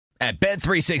At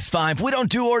Bet365, we don't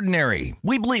do ordinary.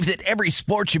 We believe that every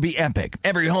sport should be epic.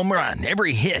 Every home run,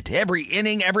 every hit, every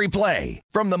inning, every play.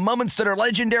 From the moments that are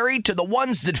legendary to the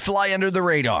ones that fly under the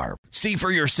radar. See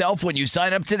for yourself when you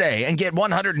sign up today and get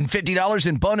 $150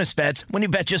 in bonus bets when you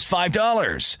bet just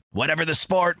 $5. Whatever the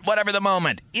sport, whatever the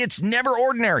moment, it's never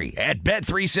ordinary at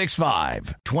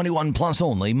Bet365. 21 plus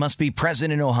only. Must be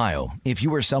present in Ohio. If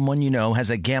you or someone you know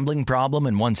has a gambling problem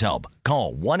and wants help,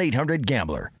 call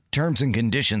 1-800-GAMBLER. Terms and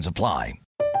conditions apply.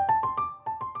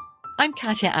 I'm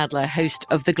Katya Adler, host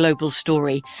of The Global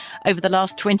Story. Over the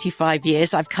last 25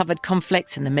 years, I've covered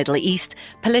conflicts in the Middle East,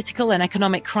 political and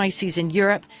economic crises in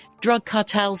Europe, drug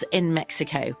cartels in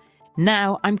Mexico.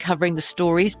 Now I'm covering the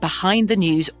stories behind the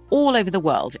news all over the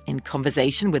world in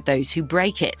conversation with those who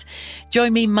break it.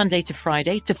 Join me Monday to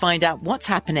Friday to find out what's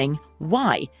happening,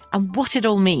 why, and what it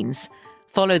all means.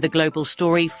 Follow The Global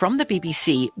Story from the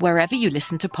BBC wherever you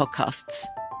listen to podcasts.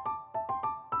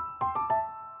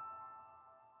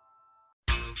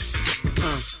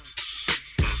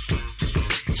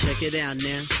 Check it out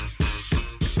now.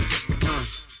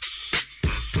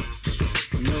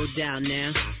 No doubt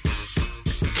now.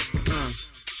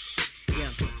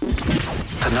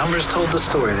 The numbers told the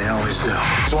story, they always do.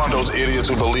 It's one of those idiots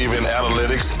who believe in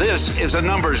analytics. This is a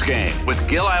numbers game with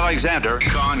Gil Alexander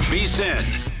on VSiN.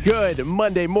 Good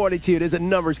Monday morning to you. It is a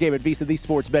numbers game at VSiN, the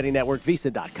sports betting network,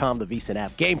 VSiN.com, the VSiN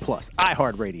app, Game Plus,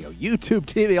 iHeartRadio, YouTube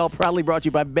TV, all proudly brought to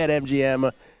you by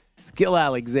BetMGM. It's Gil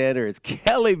Alexander. It's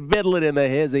Kelly Bidlin in the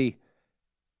hizzy.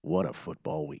 What a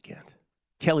football weekend.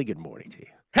 Kelly, good morning to you.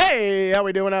 Hey, how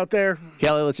we doing out there?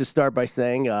 Kelly, let's just start by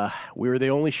saying we were the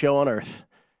only show on earth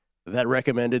that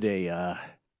recommended a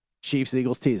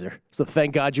Chiefs-Eagles teaser. So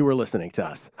thank God you were listening to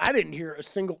us. I didn't hear a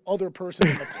single other person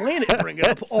on the planet bring it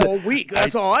up all week.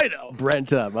 That's all I know. Brent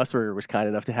Musburger was kind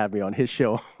enough to have me on his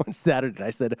show on Saturday. And I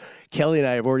said, Kelly and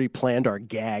I have already planned our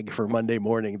gag for Monday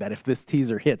morning that if this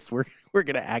teaser hits, we're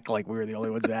going to act like we were the only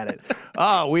ones at it.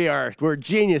 We're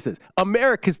geniuses.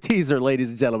 America's teaser, ladies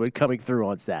and gentlemen, coming through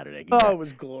on Saturday. It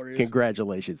was glorious.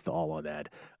 Congratulations to all on that.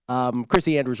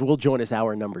 Chrissy Andrews will join us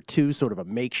hour number 2, sort of a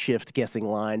makeshift guessing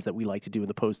lines that we like to do in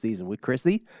the postseason with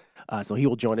Chrissy. So he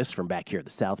will join us from back here at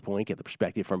the South Point, get the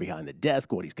perspective from behind the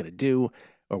desk, what he's going to do,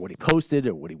 or what he posted,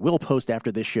 or what he will post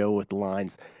after this show with the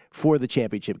lines for the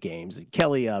championship games. And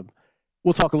Kelly,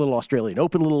 we'll talk a little Australian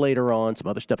Open a little later on, some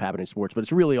other stuff happening in sports, but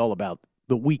it's really all about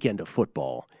the weekend of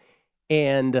football.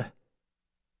 And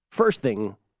first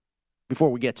thing, before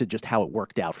we get to just how it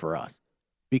worked out for us,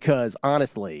 because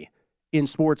honestly, in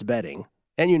sports betting,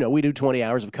 and you know, we do 20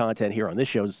 hours of content here on this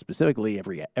show specifically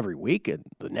every week, and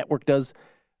the network does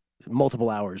multiple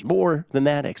hours more than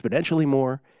that, exponentially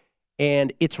more,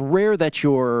 and it's rare that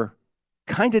you're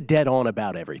kind of dead on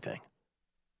about everything.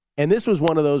 And this was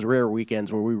one of those rare weekends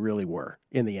where we really were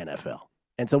in the NFL.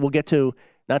 And so we'll get to,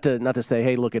 not to say,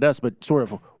 hey, look at us, but sort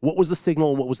of what was the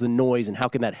signal, what was the noise, and how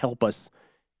can that help us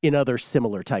in other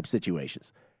similar type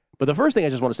situations. But the first thing I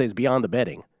just want to say is beyond the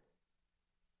betting,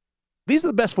 these are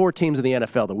the best 4 teams in the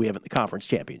NFL that we have in the conference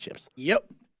championships. Yep.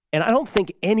 And I don't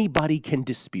think anybody can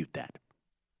dispute that.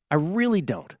 I really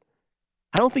don't.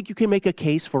 I don't think you can make a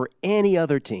case for any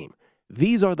other team.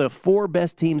 These are the 4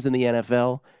 best teams in the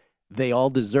NFL. They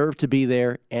all deserve to be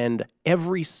there, and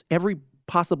every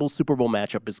possible Super Bowl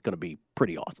matchup is going to be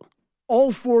pretty awesome.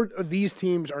 All 4 of these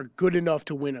teams are good enough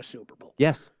to win a Super Bowl.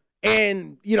 Yes.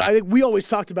 And, you know, I think we always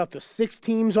talked about the 6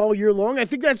 teams all year long. I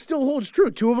think that still holds true.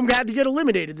 2 of them had to get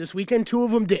eliminated this weekend. 2 of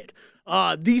them did.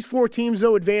 These 4 teams,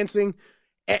 though, advancing,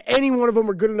 any one of them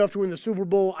are good enough to win the Super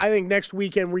Bowl. I think next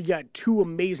weekend we got 2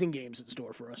 amazing games in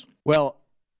store for us. Well,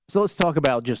 so let's talk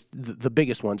about just the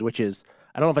biggest ones, which is,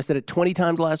 I don't know if I said it 20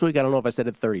 times last week. I don't know if I said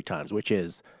it 30 times, which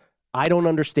is, I don't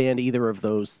understand either of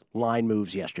those line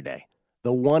moves yesterday.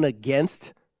 The one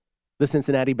against the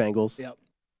Cincinnati Bengals. Yep.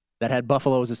 That had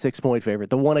Buffalo as a 6-point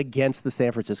favorite, the one against the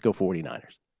San Francisco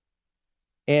 49ers.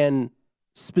 And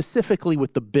specifically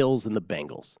with the Bills and the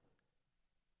Bengals.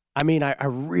 I mean, I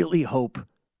really hope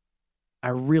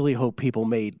people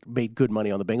made good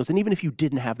money on the Bengals. And even if you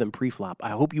didn't have them pre-flop,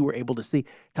 I hope you were able to see.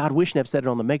 Todd Wishnev said it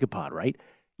on the Megapod, right?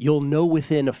 You'll know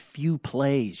within a few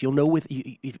plays. You'll know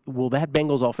will that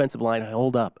Bengals offensive line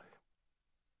hold up?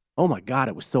 Oh, my God,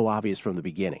 it was so obvious from the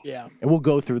beginning. Yeah. And we'll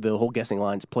go through the whole guessing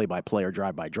lines play-by-play or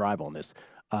drive-by-drive on this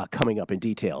coming up in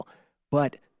detail.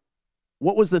 But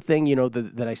what was the thing, you know,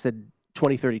 that I said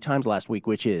 20, 30 times last week,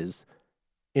 which is,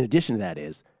 in addition to that,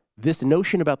 is this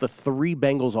notion about the 3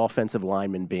 Bengals offensive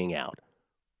linemen being out,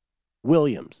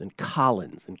 Williams and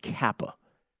Collins and Kappa,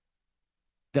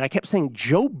 that I kept saying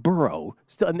Joe Burrow,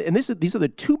 and these are the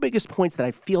 2 biggest points that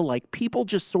I feel like people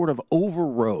just sort of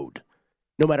overrode,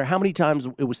 no matter how many times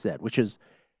it was said, which is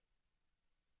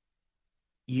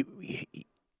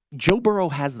Joe Burrow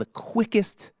has the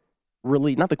quickest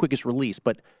release, not the quickest release,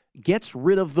 but gets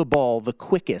rid of the ball the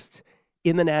quickest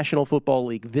in the National Football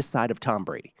League this side of Tom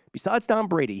Brady. Besides Tom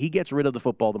Brady, he gets rid of the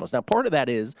football the most. Now, part of that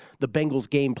is the Bengals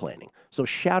game planning. So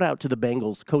shout out to the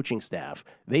Bengals coaching staff.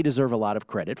 They deserve a lot of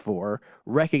credit for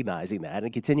recognizing that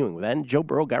and continuing with that. And Joe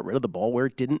Burrow got rid of the ball where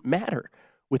it didn't matter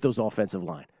with those offensive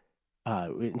line,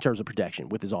 in terms of protection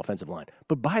with his offensive line.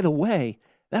 But by the way,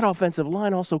 that offensive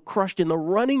line also crushed in the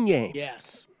running game.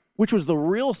 Yes. Which was the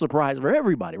real surprise for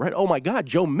everybody, right? Oh, my God,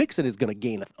 Joe Mixon is going to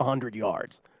gain 100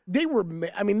 yards. They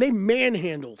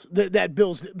manhandled that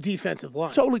Bills defensive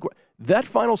line. Totally. That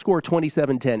final score,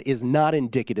 27-10, is not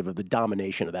indicative of the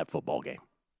domination of that football game.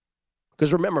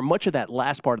 Because remember, much of that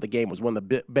last part of the game was when the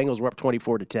Bengals were up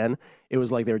 24-10. It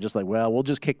was like they were just like, well, we'll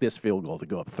just kick this field goal to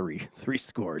go up three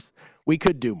scores. We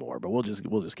could do more, but we'll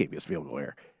just kick this field goal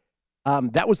here.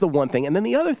 That was the one thing. And then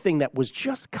the other thing that was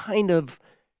just kind of,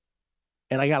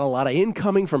 and I got a lot of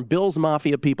incoming from Bills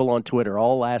Mafia people on Twitter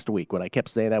all last week when I kept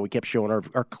saying that. We kept showing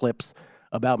our clips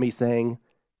about me saying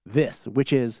this,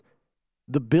 which is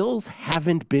the Bills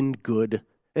haven't been good.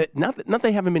 Not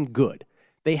they haven't been good.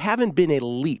 They haven't been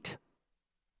elite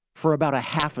for about a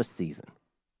half a season.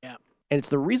 Yeah. And it's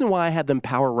the reason why I had them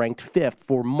power ranked 5th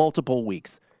for multiple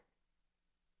weeks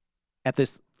at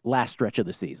this last stretch of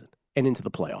the season and into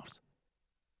the playoffs.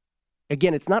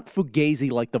 Again, it's not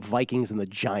fugazi like the Vikings and the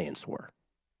Giants were.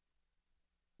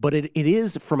 But it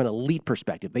is from an elite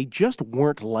perspective. They just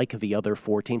weren't like the other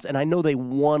 4 teams. And I know they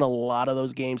won a lot of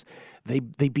those games. They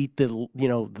beat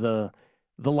the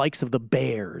likes of the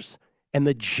Bears and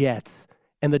the Jets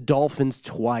and the Dolphins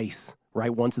twice, right?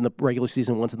 Once in the regular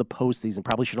season, once in the postseason.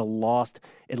 Probably should have lost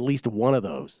at least one of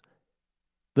those.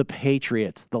 The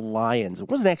Patriots, the Lions. It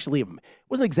wasn't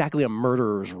exactly a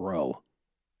murderer's row.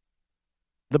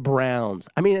 The Browns.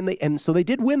 I mean, and so they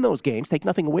did win those games, take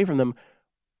nothing away from them.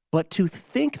 But to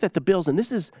think that the Bills, and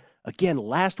this is, again,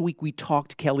 last week we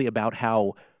talked, Kelly, about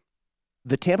how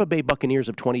the Tampa Bay Buccaneers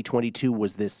of 2022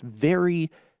 was this very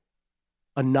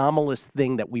anomalous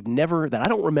thing that I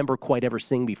don't remember quite ever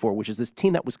seeing before, which is this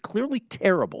team that was clearly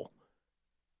terrible.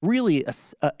 Really a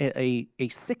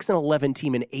 6-11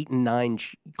 team in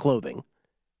 8-9 clothing.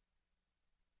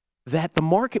 That the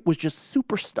market was just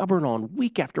super stubborn on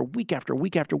week after week after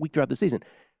week after week throughout the season.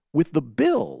 With the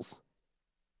Bills,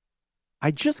 I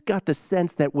just got the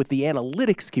sense that with the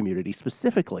analytics community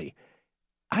specifically,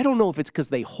 I don't know if it's because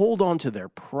they hold on to their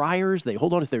priors. They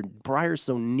hold on to their priors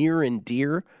so near and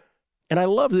dear. And I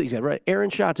love these guys, right?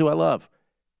 Aaron Schatz, who I love.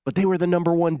 But they were the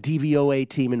number 1 DVOA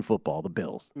team in football, the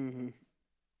Bills. Mm-hmm.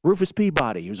 Rufus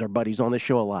Peabody, who's our buddies on this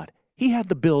show a lot, he had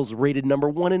the Bills rated number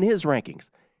 1 in his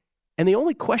rankings. And the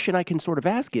only question I can sort of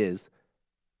ask is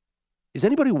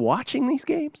anybody watching these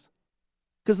games?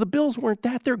 Because the Bills weren't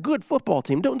that. They're a good football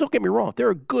team. Don't get me wrong. They're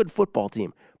a good football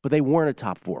team, but they weren't a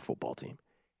top 4 football team.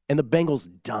 And the Bengals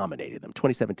dominated them,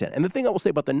 27-10. And the thing I will say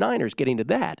about the Niners, getting to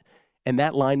that, and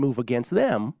that line move against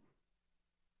them,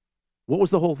 what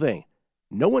was the whole thing?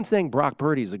 No one's saying Brock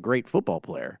Purdy is a great football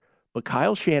player, but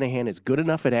Kyle Shanahan is good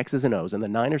enough at X's and O's, and the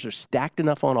Niners are stacked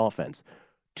enough on offense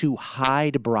to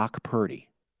hide Brock Purdy.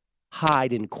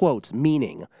 Hide in quotes,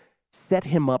 meaning set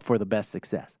him up for the best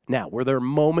success. Now, were there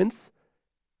moments,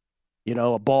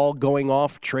 a ball going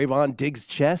off Trayvon Diggs'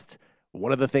 chest?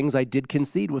 One of the things I did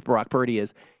concede with Brock Purdy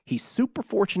is he's super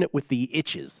fortunate with the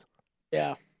itches.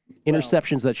 Yeah.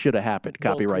 Interceptions that should have happened.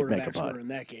 Copyright Megapod. In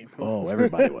that game. Oh,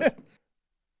 everybody was.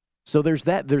 So there's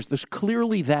that. There's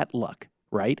clearly that luck,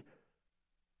 right?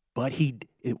 But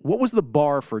what was the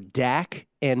bar for Dak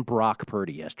and Brock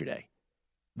Purdy yesterday?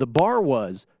 The bar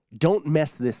was, don't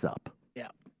mess this up. Yeah.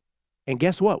 And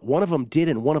guess what? One of them did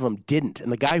and one of them didn't. And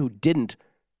the guy who didn't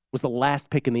was the last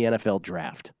pick in the NFL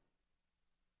draft.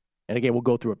 And again, we'll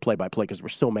go through it play by play because there were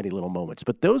so many little moments.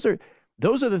 But those are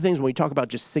the things when we talk about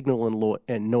just signal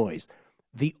and noise.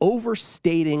 The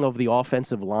overstating of the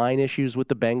offensive line issues with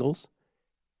the Bengals.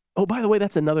 Oh, by the way,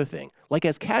 that's another thing. Like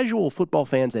as casual football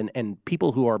fans and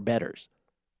people who are bettors,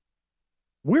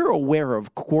 we're aware of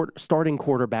starting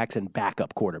quarterbacks and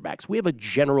backup quarterbacks. We have a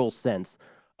general sense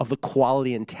of the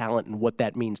quality and talent and what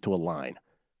that means to a line.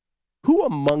 Who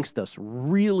amongst us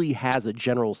really has a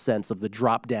general sense of the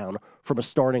drop down from a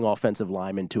starting offensive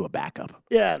lineman to a backup?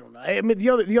 Yeah, I don't know. I mean,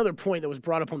 the other point that was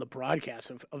brought up on the broadcast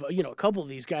of a couple of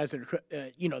these guys that are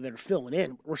that are filling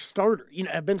in were starters.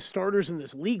 Have been starters in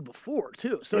this league before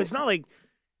too. So it's not like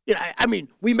I mean,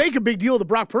 we make a big deal of the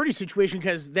Brock Purdy situation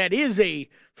because that is a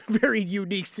very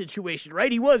unique situation,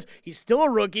 right? He's still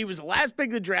a rookie. He was the last pick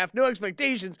of the draft, no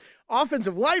expectations.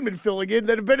 Offensive linemen filling in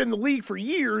that have been in the league for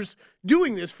years,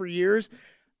 doing this for years.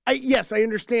 Yes, I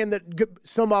understand that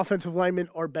some offensive linemen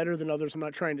are better than others. I'm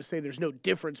not trying to say there's no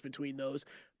difference between those.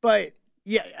 But,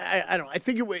 yeah, I don't know. I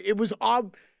think it was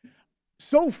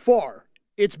so far,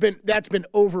 that's been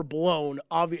overblown,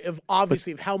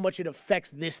 obviously, of how much it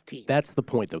affects this team. That's the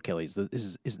point, though, Kelly,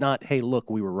 is not, hey, look,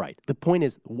 we were right. The point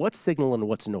is, what's signal and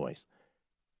what's noise?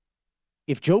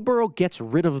 If Joe Burrow gets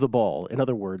rid of the ball, in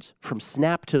other words, from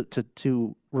snap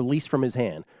to release from his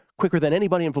hand, quicker than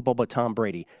anybody in football but Tom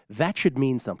Brady, that should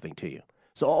mean something to you.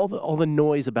 So all the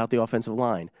noise about the offensive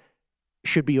line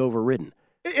should be overridden.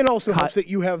 It also helps that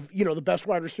you have, the best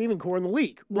wide receiving core in the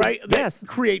league, right? Yes. That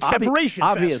creates separation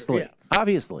obviously, faster.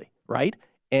 Obviously, right?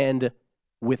 And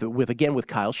with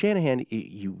Kyle Shanahan,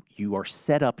 you are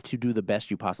set up to do the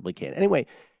best you possibly can. Anyway,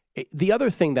 the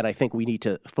other thing that I think we need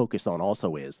to focus on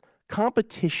also is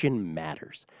competition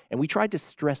matters. And we tried to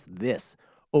stress this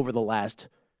over the last,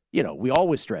 we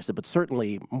always stress it, but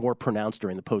certainly more pronounced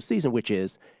during the postseason, which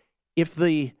is if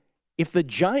the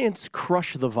Giants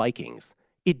crush the Vikings,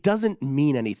 it doesn't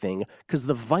mean anything because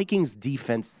the Vikings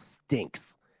defense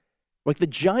stinks. Like the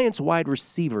Giants wide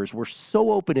receivers were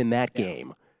so open in that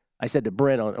game. I said to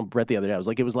Brett the other day,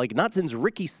 it was like not since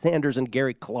Ricky Sanders and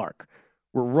Gary Clark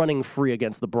were running free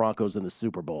against the Broncos in the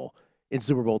Super Bowl. In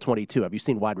Super Bowl 22, have you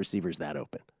seen wide receivers that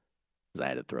open? Because I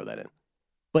had to throw that in.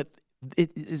 But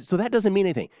so that doesn't mean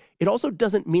anything. It also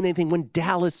doesn't mean anything when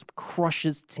Dallas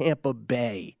crushes Tampa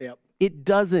Bay. Yep. It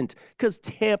doesn't, because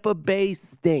Tampa Bay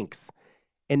stinks.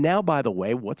 And now, by the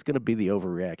way, what's going to be the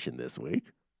overreaction this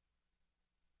week?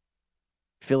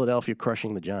 Philadelphia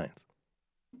crushing the Giants.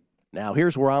 Now,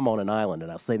 here's where I'm on an island,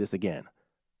 and I'll say this again.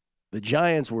 The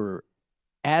Giants were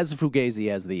as fugazi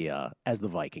as the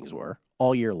Vikings were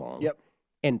all year long. Yep.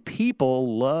 And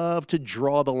people love to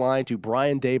draw the line to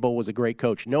Brian Daboll was a great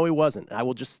coach. No, he wasn't. I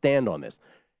will just stand on this.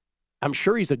 I'm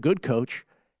sure he's a good coach.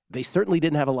 They certainly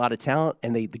didn't have a lot of talent,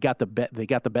 and they got the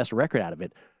best record out of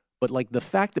it. But like the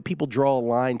fact that people draw a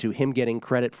line to him getting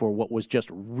credit for what was just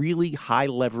really high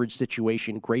leverage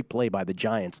situation, great play by the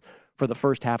Giants for the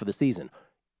first half of the season.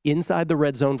 Inside the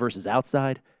red zone versus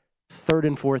outside, 3rd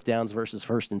and 4th downs versus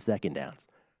 1st and 2nd downs.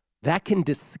 That can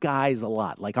disguise a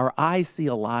lot. Like our eyes see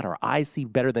a lot. Our eyes see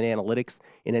better than analytics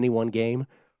in any one game,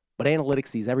 but analytics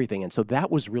sees everything. And so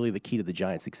that was really the key to the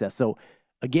Giants' success. So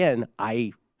again,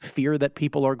 I fear that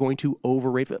people are going to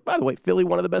overrate. By the way, Philly,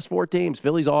 one of the best 4 teams.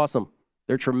 Philly's awesome.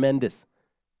 They're tremendous.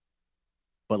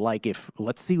 But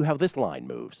let's see how this line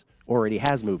moves. Already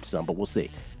has moved some, but we'll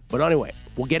see. But anyway,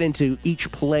 we'll get into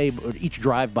each play, or each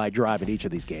drive-by-drive in each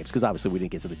of these games, because obviously we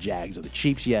didn't get to the Jags or the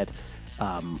Chiefs yet,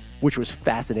 which was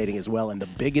fascinating as well. And the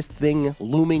biggest thing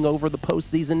looming over the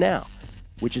postseason now,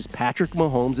 which is Patrick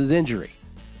Mahomes' injury.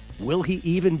 Will he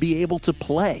even be able to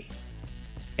play?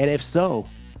 And if so,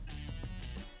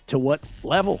 to what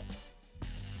level?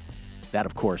 That,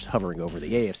 of course, hovering over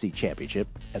the AFC Championship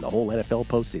and the whole NFL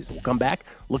postseason. We'll come back,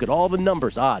 look at all the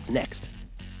numbers, odds, next.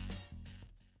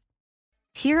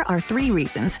 Here are 3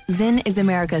 reasons Zyn is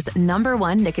America's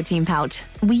 #1 nicotine pouch.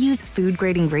 We use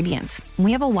food-grade ingredients.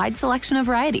 We have a wide selection of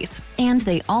varieties. And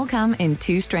they all come in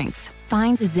 2 strengths.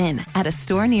 Find Zyn at a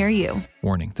store near you.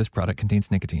 Warning, this product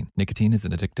contains nicotine. Nicotine is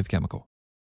an addictive chemical.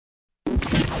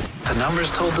 The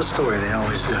numbers told the story, they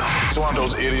always do. It's one of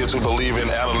those idiots who believe in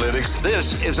analytics.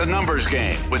 This is a numbers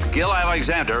game with Gil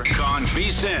Alexander on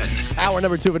VSiN. Hour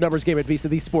number 2 of a numbers game at VSiN,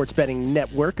 the sports betting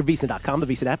network, VSiN.com, the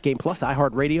VSiN app, Game Plus,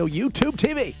 iHeartRadio, YouTube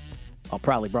TV. All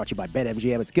proudly brought to you by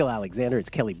BetMGM. It's Gil Alexander. It's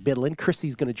Kelly Bidlin.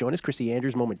 Chrissy's going to join us. Chrissy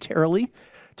Andrews momentarily.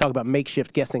 Talk about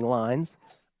makeshift guessing lines.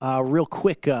 Real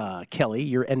quick, Kelly,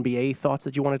 your NBA thoughts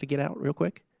that you wanted to get out real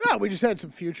quick? Yeah, we just had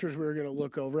some futures we were going to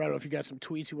look over. I don't know if you got some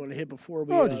tweets you want to hit before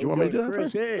we. Did you want me to do that?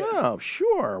 Chris? Yeah. Oh,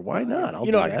 sure. Why not?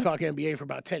 I can talk NBA for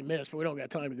about 10 minutes, but we don't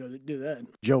got time to go do that.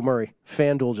 Joe Murray,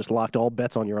 FanDuel just locked all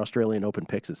bets on your Australian Open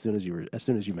picks as soon as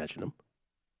you mentioned them.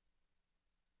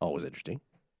 Always interesting.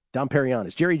 Dom Perignon,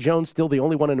 is Jerry Jones still the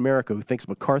only one in America who thinks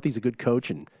McCarthy's a good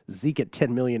coach and Zeke at $10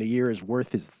 million a year is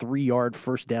worth his 3-yard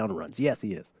first down runs? Yes,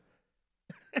 he is.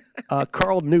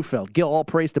 Carl Neufeld, Gil, all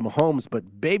praise to Mahomes,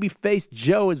 but babyface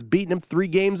Joe has beaten him 3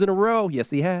 games in a row. Yes,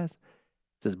 he has.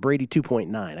 Says Brady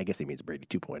 2.9. I guess he means Brady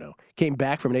 2.0. Came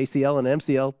back from an ACL and an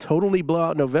MCL, total knee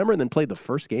blowout in November, and then played the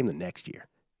first game the next year.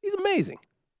 He's amazing.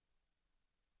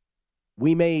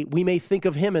 We may think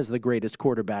of him as the greatest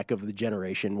quarterback of the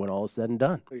generation when all is said and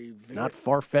done. Not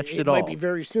far-fetched at all. It might be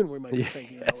very soon we might be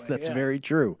thinking that way. That's very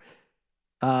true.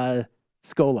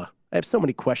 Scola. I have so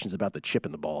many questions about the chip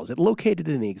in the ball. Is it located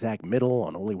in the exact middle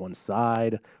on only one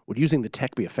side? Would using the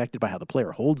tech be affected by how the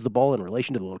player holds the ball in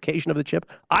relation to the location of the chip?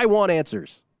 I want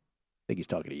answers. I think he's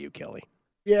talking to you, Kelly.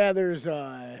 Yeah, there's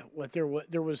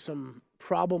there was some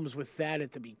problems with that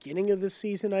at the beginning of the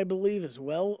season, I believe, as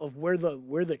well, of where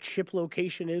the chip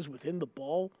location is within the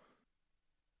ball.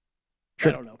 I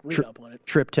don't know. Read up on it.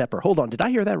 Trip Tepper. Hold on. Did I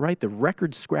hear that right? The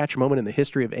record scratch moment in the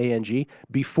history of ANG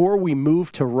before we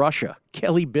moved to Russia.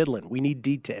 Kelly Bidlin. We need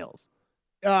details.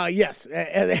 Yes.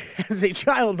 As a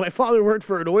child, my father worked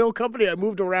for an oil company. I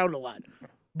moved around a lot.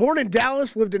 Born in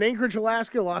Dallas, lived in Anchorage,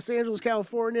 Alaska, Los Angeles,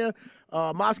 California,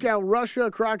 Moscow,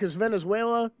 Russia, Caracas,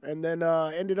 Venezuela, and then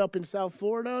ended up in South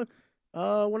Florida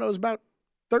when I was about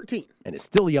 13. And is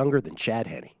still younger than Chad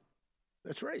Henne.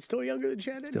 That's right. Still younger than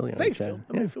Chad. Still younger Thanks, than Bill. Chad.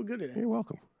 I'm going to feel good today. You're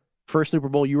welcome. First Super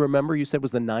Bowl you remember, you said,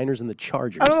 was the Niners and the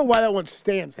Chargers. I don't know why that one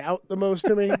stands out the most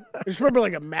to me. I just remember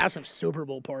like a massive Super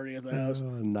Bowl party at the house.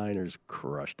 Niners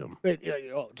crushed them.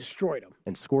 Destroyed them.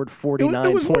 And scored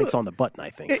 49 points on the button, I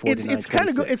think. It's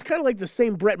kind of like the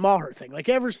same Brett Maher thing. Like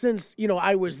ever since,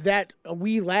 I was a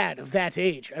wee lad of that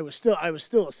age, I was still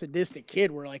a sadistic kid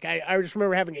where like I just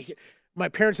remember my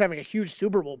parents having a huge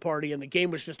Super Bowl party, and the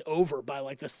game was just over by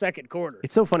like the second quarter.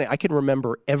 It's so funny. I can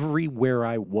remember everywhere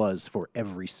I was for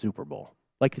every Super Bowl.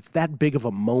 Like, it's that big of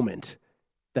a moment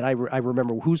that I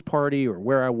remember whose party or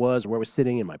where I was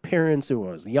sitting, and my parents who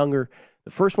I was younger.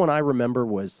 The first one I remember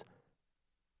was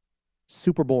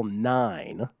Super Bowl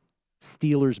IX,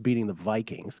 Steelers beating the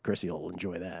Vikings. Chrissy will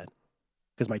enjoy that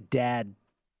because my dad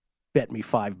bet me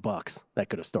 $5. That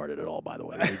could have started it all, by the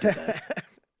way. He did that.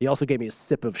 He also gave me a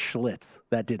sip of Schlitz.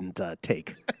 That didn't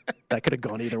take. That could have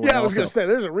gone either way. Yeah, I was going to say,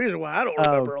 there's a reason why I don't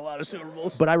remember a lot of Super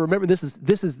Bowls. But I remember this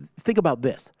is think about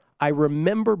this. I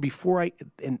remember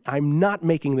and I'm not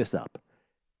making this up,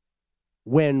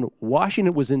 when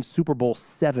Washington was in Super Bowl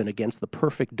VII against the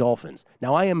perfect Dolphins.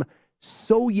 Now, I am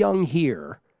so young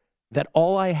here that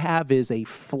all I have is a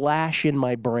flash in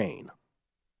my brain.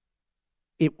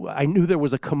 I knew there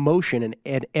was a commotion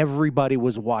and everybody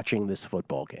was watching this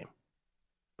football game.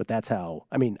 But that's how,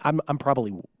 I'm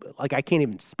probably, like, I can't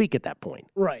even speak at that point.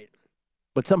 Right.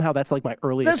 But somehow that's like my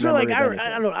earliest memory. That's like,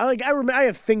 I don't know. I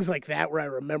have things like that where I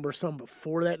remember some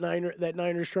before that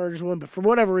Niners Chargers one, but for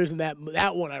whatever reason,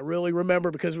 that one I really remember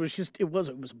because it was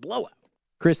a blowout.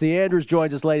 Chrissy Andrews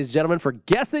joins us, ladies and gentlemen, for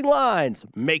Guessing Lines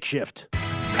Makeshift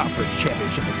Conference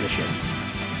Championship Edition.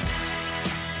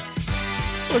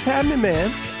 What's happening,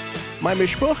 man? My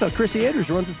mishpucha, Chrissy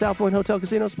Andrews, runs the South Point Hotel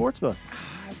Casino Sportsbook.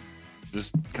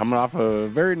 Just coming off a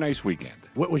very nice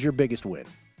weekend. What was your biggest win?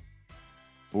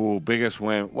 Ooh, biggest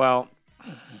win. Well,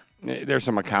 there's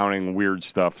some accounting weird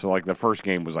stuff. So, like, the first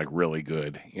game was, like, really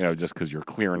good, just because you're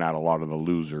clearing out a lot of the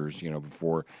losers,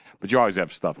 before. But you always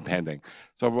have stuff pending.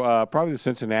 So, probably the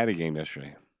Cincinnati game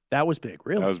yesterday. That was big,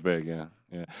 really? That was big, yeah.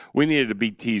 We needed to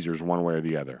beat teasers one way or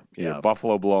the other. Either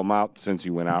Buffalo blow them out since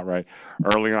you went out, right?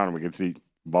 Early on, we could see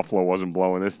Buffalo wasn't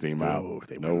blowing this team out.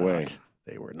 No way.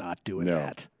 They were not doing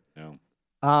that. No.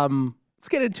 Let's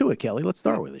get into it, Kelly. Let's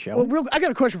start with it, shall we? I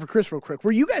got a question for Chris real quick.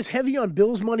 Were you guys heavy on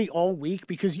Bills money all week?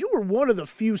 Because you were one of the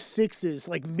few sixes,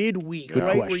 like midweek,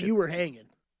 right, where you were hanging.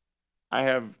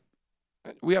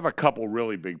 We have a couple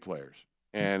really big players.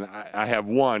 And I have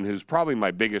one who's probably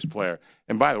my biggest player.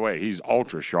 And by the way, he's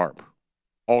ultra sharp.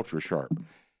 Ultra sharp.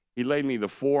 He laid me the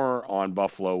 4 on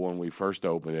Buffalo when we first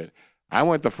opened it. I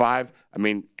went to 5.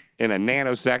 In a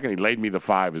nanosecond, he laid me the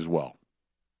 5 as well.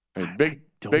 Big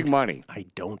money. I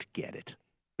don't get it.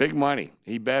 Big money.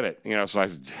 He bet it. So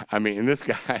and this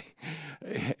guy,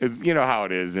 is, how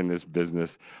it is in this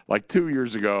business. Like 2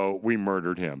 years ago, we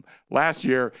murdered him. Last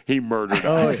year, he murdered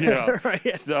us.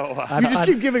 Right. So you just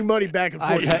keep giving money back and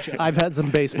forth. I've had some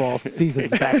baseball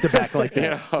seasons back to back like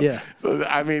that. Yeah. So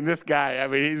this guy,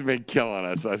 he's been killing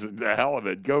us. I said, the hell of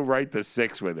it. Go right to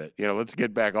 6 with it. Let's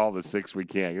get back all the 6 we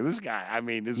can. 'Cause this guy,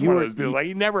 is one of those dudes. Like,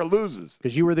 he never loses.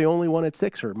 Because you were the only one at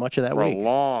 6 for much of that week. For a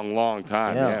long, long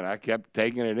time. Yeah. And I kept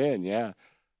taking it in. Yeah.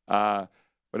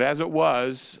 But as it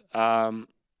was,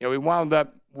 we wound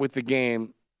up with the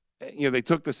game. They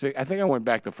took the 6. I think I went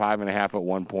back to 5.5 at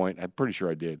one point. I'm pretty sure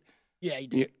I did. Yeah, you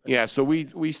did. Yeah. So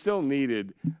we still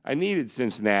needed. I needed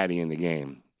Cincinnati in the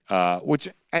game, which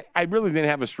I really didn't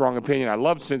have a strong opinion. I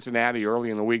loved Cincinnati early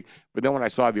in the week, but then when I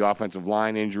saw the offensive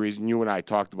line injuries, and you and I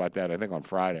talked about that, I think on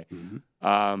Friday,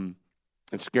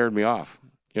 it scared me off.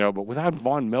 But without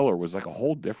Von Miller, it was like a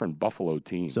whole different Buffalo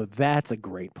team. So that's a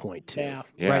great point, too.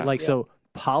 Yeah. Right? So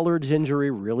Pollard's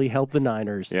injury really helped the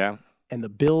Niners. Yeah. And the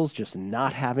Bills just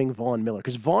not having Von Miller.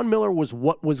 Because Von Miller was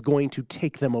what was going to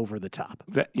take them over the top.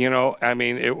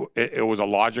 It was a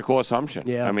logical assumption.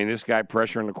 Yeah. This guy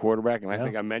pressuring the quarterback, and I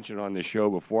think I mentioned on this show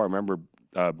before, I remember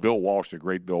Bill Walsh, the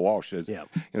great Bill Walsh, says,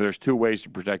 there's 2 ways to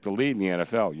protect the lead in the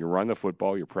NFL. You run the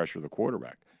football, you pressure the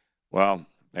quarterback. Well,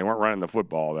 They weren't running the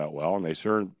football that well, and they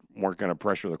certainly weren't going to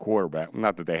pressure the quarterback.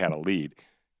 Not that they had a lead,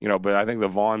 but I think the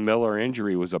Von Miller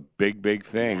injury was a big, big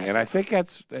thing. And I think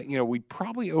that's, we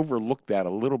probably overlooked that a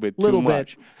little bit too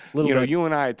much. You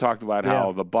and I had talked about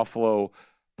how the Buffalo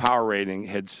power rating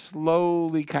had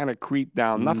slowly kind of creeped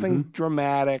down. Nothing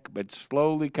dramatic, but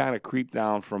slowly kind of creeped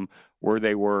down from where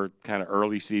they were kind of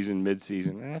early season,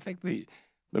 mid-season. And I think the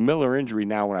Miller injury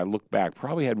now, when I look back,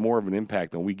 probably had more of an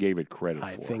impact than we gave it credit for.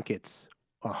 I think it's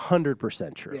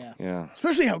 100% true. Yeah.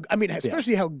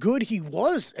 Especially how good he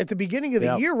was at the beginning of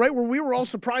the year, right? Where we were all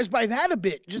surprised by that a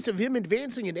bit, just of him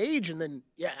advancing in age, and then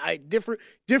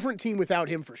different team without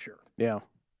him for sure. Yeah.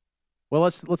 Well,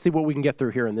 let's see what we can get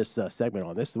through here in this segment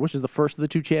on this, which is the first of the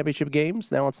 2 championship games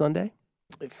now on Sunday.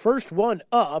 The first one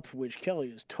up, which Kelly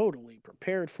is totally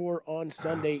prepared for on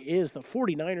Sunday, is the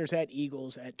 49ers at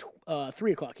Eagles at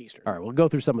 3 o'clock Eastern. All right, we'll go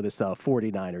through some of this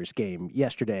 49ers game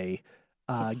yesterday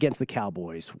against the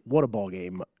Cowboys. What a ball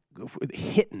game.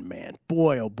 Hitting, man.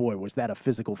 Boy, oh boy, was that a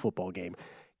physical football game.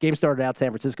 Game started out,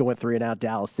 San Francisco went 3 and out,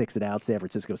 Dallas 6 and out, San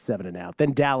Francisco 7 and out.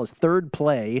 Then Dallas, third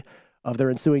play of their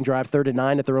ensuing drive, 3rd and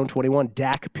 9 at their own 21.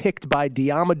 Dak picked by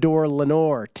Diamador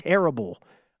Lenore. Terrible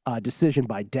decision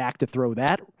by Dak to throw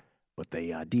that. But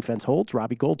the defense holds.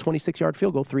 Robbie Gould, 26-yard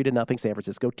field goal, 3-0 San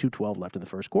Francisco, 2:12 left in the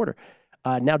first quarter.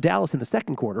 Now Dallas in the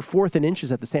second quarter, 4th and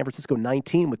inches at the San Francisco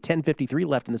 19 with 10:53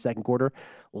 left in the second quarter.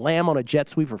 Lamb on a jet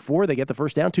sweep for 4. They get the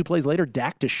first down. 2 plays later,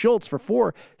 Dak to Schultz for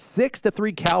 4.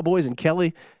 6-3 Cowboys. And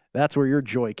Kelly, that's where your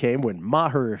joy came when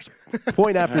Maher's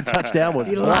point after touchdown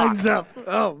was blocked. He lines up.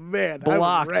 Oh, man.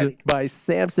 Blocked by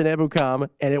Samson Ebukam,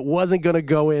 and it wasn't going to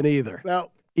go in either.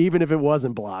 No. Even if it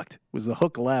wasn't blocked. It was the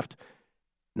hook left.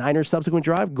 Niners subsequent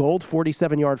drive, Gold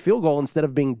 47-yard field goal. Instead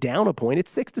of being down a point,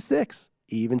 it's 6-6.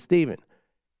 Even Steven.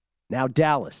 Now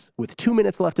Dallas, with 2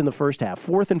 minutes left in the first half,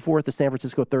 4th and 4 at the San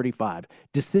Francisco 35.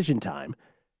 Decision time.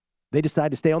 They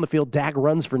decide to stay on the field. Dak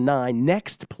runs for 9.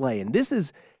 Next play. And this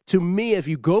is, to me, if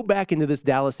you go back into this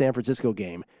Dallas-San Francisco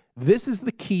game, this is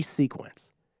the key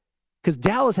sequence. Because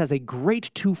Dallas has a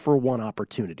great 2-for-1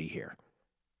 opportunity here.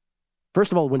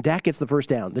 First of all, when Dak gets the first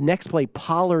down, the next play,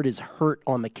 Pollard is hurt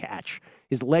on the catch.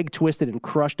 His leg twisted and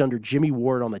crushed under Jimmy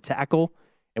Ward on the tackle.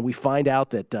 And we find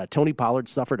out that Tony Pollard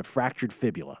suffered a fractured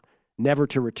fibula, never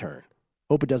to return.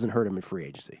 Hope it doesn't hurt him in free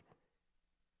agency.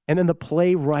 And then the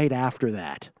play right after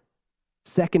that,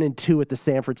 2nd and 2 at the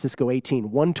San Francisco 18,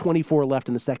 1:24 left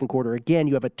in the second quarter. Again,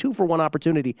 you have a 2-for-1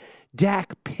 opportunity.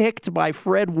 Dak picked by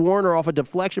Fred Warner off a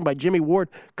deflection by Jimmy Ward,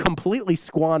 completely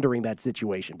squandering that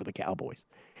situation for the Cowboys.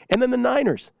 And then the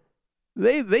Niners,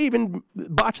 they even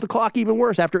botched the clock even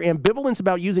worse after ambivalence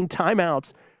about using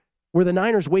timeouts, where the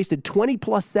Niners wasted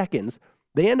 20-plus seconds.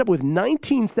 They end up with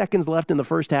 19 seconds left in the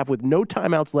first half with no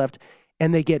timeouts left,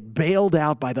 and they get bailed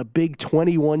out by the big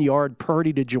 21-yard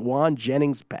Purdy to Jawan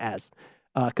Jennings pass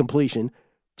completion.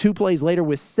 2 plays later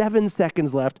with 7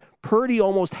 seconds left, Purdy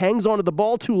almost hangs onto the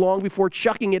ball too long before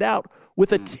chucking it out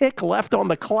with a tick left on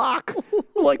the clock.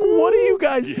 Like, what are you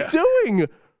guys doing?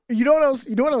 You know what else?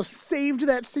 You know what else saved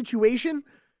that situation?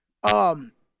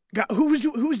 Who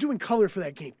was doing color for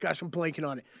that game? Gosh, I'm blanking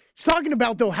on it. He's talking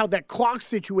about, though, how that clock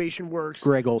situation works.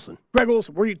 Greg Olson,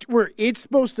 where it's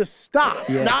supposed to stop,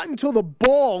 not until the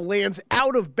ball lands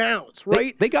out of bounds,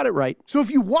 right? They got it right. So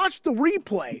if you watch the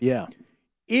replay,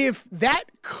 if that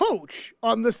coach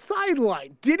on the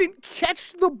sideline didn't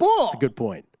catch the ball, that's a good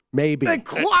point. Maybe. The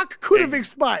clock could have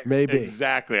expired. Maybe.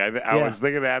 Exactly. I was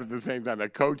thinking that at the same time. The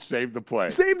coach saved the play.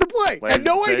 Saved the play. Had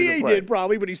no idea he did,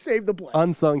 probably, but he saved the play.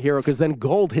 Unsung hero, because then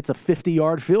Gold hits a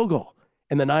 50-yard field goal,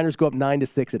 and the Niners go up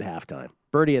 9-6 at halftime.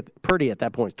 Purdy at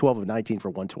that point is 12 of 19 for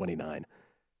 129.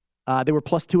 They were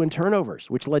 +2 in turnovers,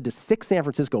 which led to 6 San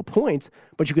Francisco points,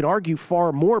 but you could argue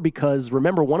far more because,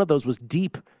 remember, one of those was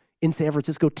deep in San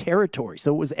Francisco territory,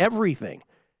 so it was everything.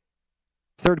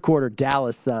 Third quarter,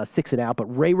 Dallas 6 and out, but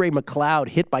Ray McLeod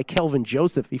hit by Kelvin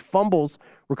Joseph. He fumbles,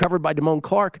 recovered by Damone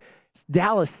Clark.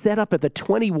 Dallas set up at the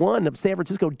 21 of San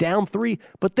Francisco, down 3,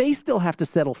 but they still have to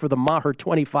settle for the Maher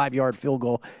 25-yard field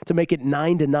goal to make it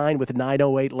 9-9 with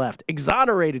 9:08 left.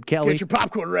 Exonerated, Kelly. Get your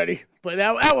popcorn ready. But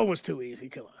that one was too easy.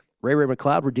 Come on. Ray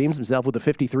McLeod redeems himself with a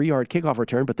 53-yard kickoff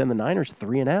return, but then the Niners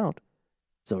 3 and out.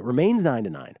 So it remains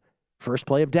 9-9. First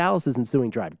play of Dallas's ensuing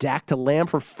drive. Dak to Lamb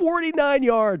for 49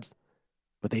 yards.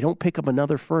 But they don't pick up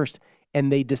another first,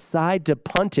 and they decide to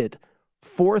punt it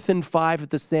 4th and 5 at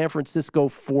the San Francisco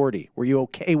 40. Were you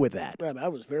okay with that? I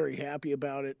was very happy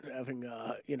about it, having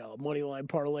a money line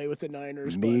parlay with the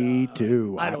Niners. Me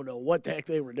too. I don't know what the heck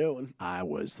they were doing. I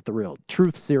was thrilled.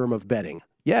 Truth serum of betting.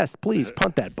 Yes, please,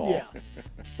 punt that ball.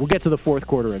 We'll get to the fourth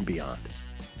quarter and beyond.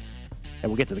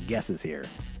 and we'll get to the guesses here,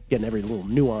 getting every little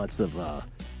nuance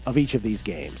of each of these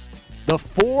games. The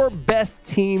 4 best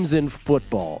teams in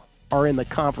football are in the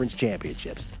conference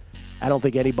championships. I don't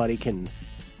think anybody can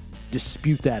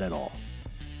dispute that at all.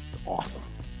 Awesome.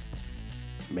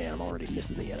 Man, I'm already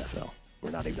missing the NFL.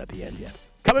 We're not even at the end yet.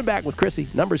 Coming back with Chrissy,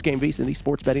 Numbers Game VSiN, the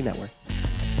Sports Betting Network.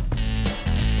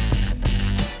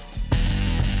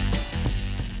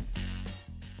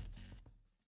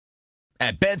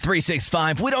 At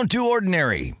Bet365, we don't do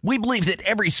ordinary. We believe that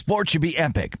every sport should be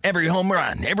epic. Every home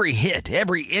run, every hit,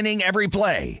 every inning, every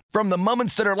play. From the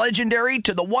moments that are legendary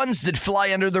to the ones that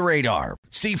fly under the radar.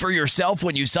 See for yourself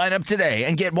when you sign up today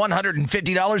and get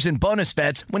 $150 in bonus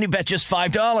bets when you bet just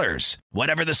 $5.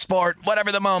 Whatever the sport,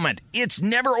 whatever the moment, it's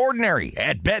never ordinary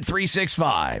at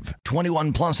Bet365.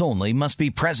 21 plus only. Must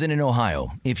be present in Ohio.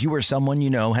 If you or someone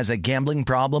you know has a gambling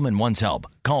problem and wants help,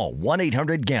 call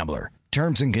 1-800-GAMBLER.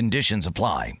 Terms and conditions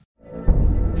apply.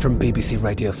 From BBC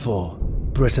Radio 4,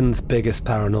 Britain's biggest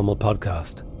paranormal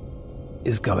podcast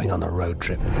is going on a road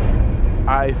trip.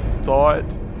 I thought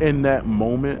in that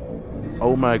moment,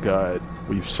 oh my God,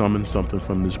 we've summoned something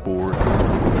from this board.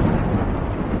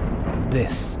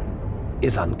 This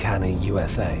is Uncanny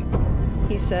USA.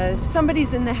 He says,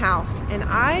 somebody's in the house, and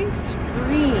I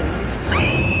screamed.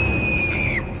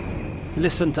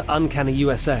 Listen to Uncanny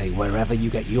USA wherever you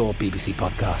get your BBC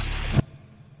podcasts,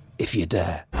 if you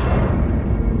dare.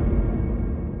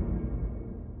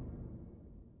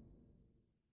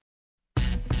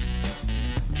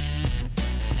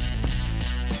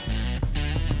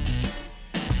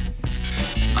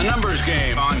 A numbers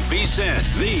game on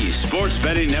VSiN, the Sports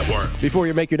Betting Network. Before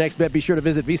you make your next bet, be sure to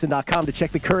visit VSiN.com to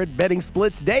check the current betting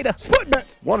splits data. Split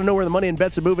bets! Want to know where the money and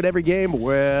bets are moving every game?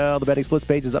 Well, the betting splits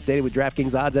page is updated with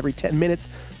DraftKings odds every 10 minutes,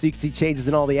 so you can see changes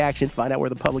in all the action, find out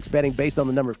where the public's betting based on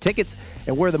the number of tickets,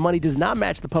 and where the money does not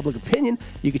match the public opinion.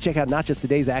 You can check out not just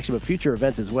today's action, but future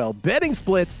events as well. Betting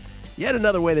splits, yet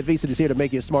another way that VSiN is here to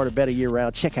make you a smarter, better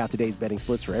year-round. Check out today's betting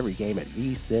splits for every game at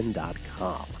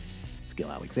VSiN.com. It's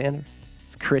Gil Alexander.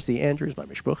 It's Chrissy Andrews, my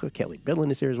Mishbucha. Kelly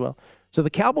Bidlin is here as well. So the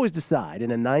Cowboys decide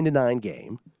in a 9-9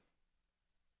 game,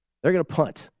 they're going to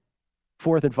punt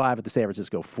 4th and 5 at the San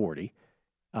Francisco 40.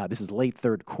 This is late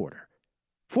third quarter.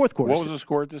 Fourth quarter. What was the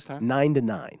score at this time?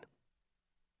 9-9.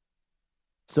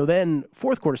 So then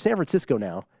fourth quarter, San Francisco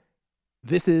now,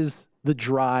 this is the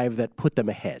drive that put them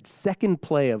ahead. Second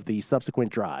play of the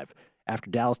subsequent drive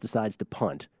after Dallas decides to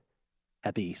punt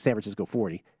at the San Francisco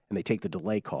 40. And they take the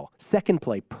delay call. Second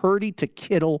play, Purdy to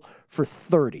Kittle for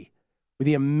 30 with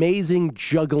the amazing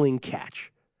juggling catch.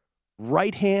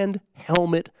 Right hand,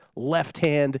 helmet, left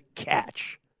hand,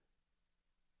 catch.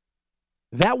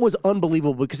 That was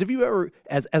unbelievable because if you ever,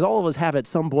 as all of us have at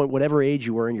some point, whatever age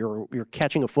you were, and you're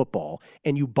catching a football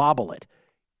and you bobble it,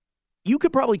 you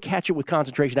could probably catch it with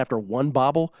concentration after one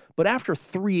bobble, but after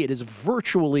 3, it is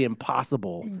virtually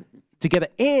impossible to get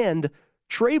it. And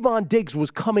Trayvon Diggs was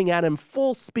coming at him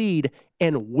full speed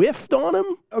and whiffed on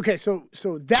him. Okay, so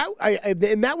that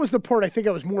and that was the part I think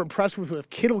I was more impressed with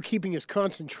Kittle keeping his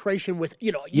concentration with,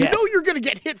 you know you're going to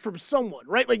get hit from someone,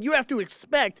 right? Like you have to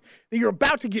expect that you're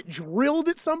about to get drilled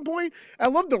at some point. I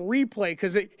love the replay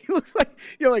because he looks like,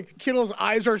 like Kittle's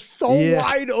eyes are so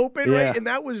wide open, right? And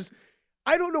that was,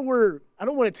 I don't want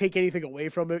to take anything away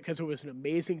from it because it was an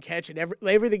amazing catch and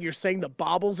everything you're saying, the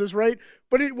bobbles is right.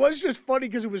 But it was just funny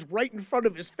because it was right in front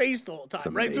of his face the whole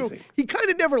time, right? So he kind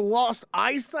of never lost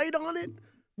eyesight on it,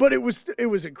 but it was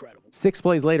incredible. 6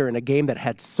 plays later in a game that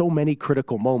had so many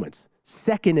critical moments.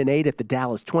 2nd and 8 at the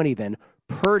Dallas 20 then.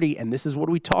 Purdy, and this is what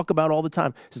we talk about all the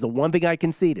time. This is the one thing I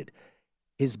conceded.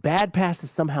 His bad passes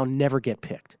somehow never get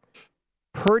picked.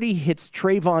 Purdy hits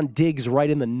Trayvon Diggs right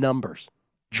in the numbers.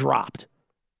 Dropped.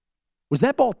 Was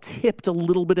that ball tipped a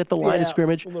little bit at the line of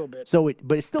scrimmage? A little bit.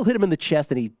 But it still hit him in the chest,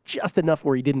 and he just enough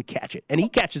where he didn't catch it. And he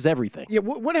catches everything. Yeah,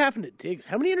 what happened to Diggs?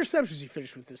 How many interceptions he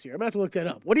finished with this year? I'm going to have to look that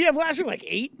up. What do you have last year, like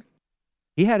 8?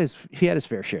 He had his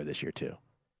fair share this year, too.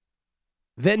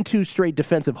 Then 2 straight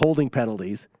defensive holding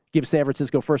penalties give San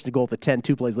Francisco first and goal at the 10.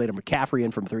 2 plays later, McCaffrey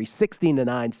in from 3,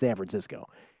 16-9 San Francisco.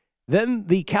 Then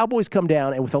the Cowboys come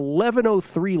down, and with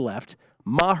 11:03 left,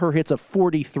 Maher hits a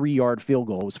 43-yard field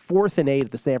goal. It was 4th and 8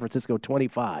 at the San Francisco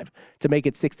 25 to make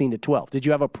it 16-12. Did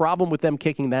you have a problem with them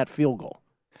kicking that field goal?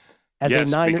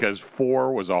 Yes, because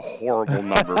 4 was a horrible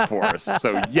number for us.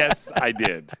 So, yes, I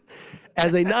did.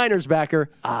 As a Niners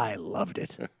backer, I loved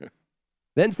it.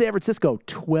 Then San Francisco,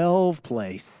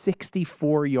 12-play,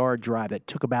 64-yard drive that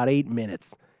took about 8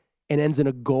 minutes and ends in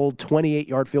a gold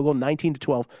 28-yard field goal,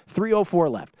 19-12, 3:04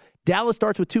 left. Dallas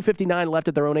starts with 2:59 left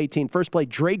at their own 18. First play,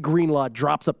 Dre Greenlaw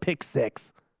drops a pick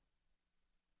 6.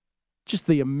 Just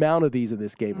the amount of these in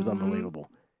this game was unbelievable.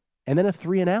 and then a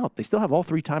 3-and-out. They still have all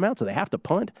 3 timeouts, so they have to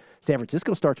punt. San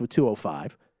Francisco starts with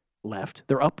 2:05 left.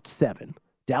 They're up 7.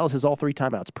 Dallas has all 3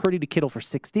 timeouts. Purdy to Kittle for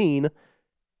 16,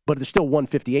 but there's still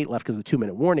 1:58 left because the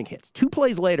 2-minute warning hits. 2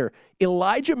 plays later,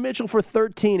 Elijah Mitchell for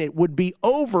 13. It would be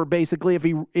over, basically,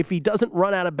 if he doesn't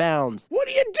run out of bounds. What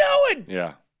are you doing?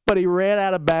 Yeah. But he ran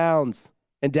out of bounds,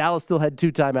 and Dallas still had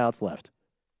 2 timeouts left.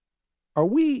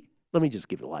 Let me just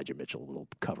give Elijah Mitchell a little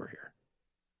cover here.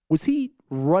 Was he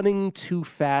running too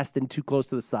fast and too close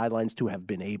to the sidelines to have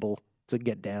been able to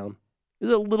get down?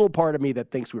 There's a little part of me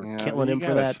that thinks we were killing him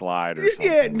for that. Slide or something.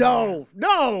 Yeah, no.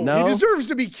 He deserves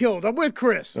to be killed. I'm with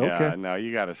Chris. Yeah, no,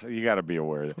 you gotta be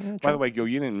aware of that. By the way, Gil,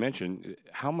 you didn't mention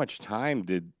how much time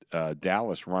did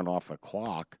Dallas run off the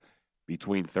clock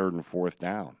between 3rd and 4th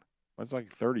down? It's like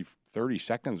 30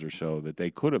 seconds or so that they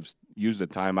could have used a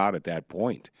timeout at that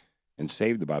point and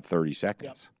saved about 30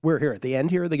 seconds. Yep. We're here at the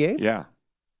end here of the game? Yeah.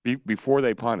 Before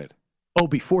they punted. Oh,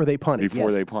 before they punted.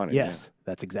 Before they punted. Yes,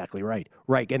 that's exactly right.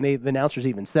 Right, and the announcers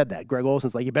even said that. Greg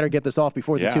Olson's like, you better get this off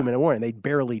before the 2-minute warning. They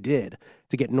barely did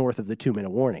to get north of the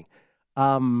 2-minute warning.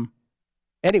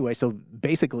 Anyway, so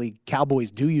basically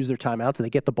Cowboys do use their timeouts and they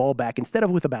get the ball back. Instead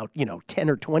of with about 10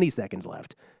 or 20 seconds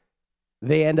left,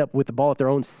 they end up with the ball at their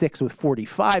own 6 with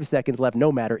 45 seconds left.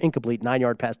 No matter, incomplete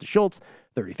 9-yard pass to Schultz,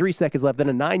 33 seconds left. Then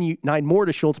a 9 more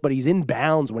to Schultz, but he's in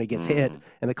bounds when he gets hit,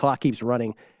 and the clock keeps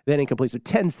running. Then incomplete, so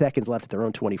 10 seconds left at their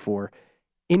own 24.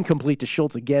 Incomplete to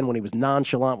Schultz again when he was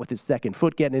nonchalant with his second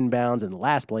foot getting in bounds. And the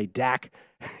last play, Dak,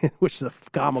 which is a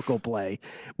comical play,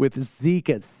 with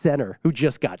Zeke at center, who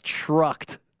just got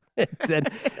trucked. And then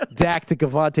Dak to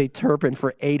Gavontae Turpin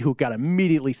for 8, who got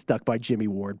immediately stuck by Jimmy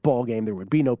Ward. Ball game. There would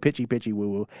be no pitchy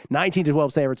woo-woo.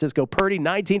 19-12 San Francisco. Purdy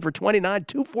 19 for 29,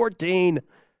 214.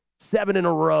 7 in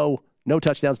a row. No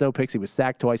touchdowns, no picks. He was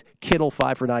sacked twice. Kittle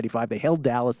 5 for 95. They held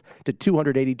Dallas to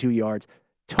 282 yards.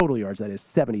 Total yards, that is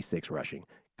 76 rushing.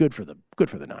 Good for the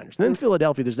Niners. And then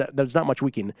Philadelphia, there's not much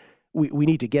we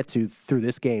need to get to through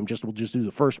this game. We'll just do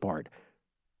the first part.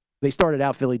 They started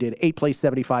out, Philly did 8 plays,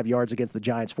 75 yards against the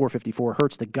Giants, 454.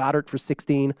 Hurts to Goddard for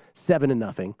 16,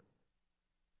 7-0.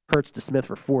 Hurts to Smith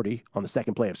for 40 on the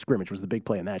second play of scrimmage was the big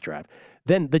play in that drive.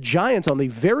 Then the Giants, on the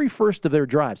very first of their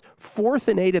drives, 4th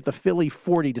and 8 at the Philly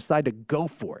 40, decide to go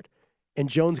for it. And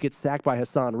Jones gets sacked by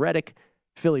Hassan Reddick.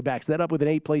 Philly backs that up with an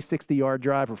 8-play, 60-yard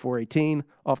drive for 418.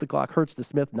 Off the clock, Hurts to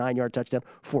Smith, 9-yard touchdown,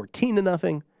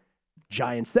 14-0.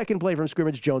 Giants' second play from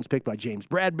scrimmage, Jones picked by James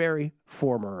Bradbury,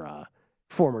 former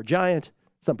Giant.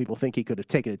 Some people think he could have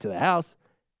taken it to the house.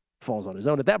 Falls on his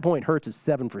own. At that point, Hurts is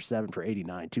 7 for 7 for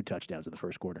 89, 2 touchdowns in the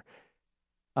first quarter.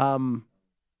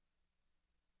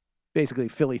 Basically,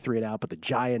 Philly 3-and-out, but the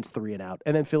Giants 3-and-out.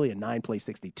 And then Philly a 9-play,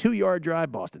 62-yard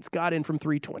drive. Boston Scott in from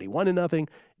 3, 21-0.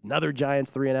 Another Giants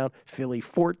 3-and-out. Philly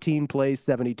 14 plays,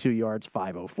 72 yards,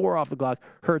 5:04 off the clock.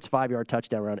 Hurts 5-yard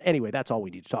touchdown run. Anyway, that's all we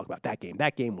need to talk about that game.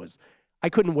 That game was... I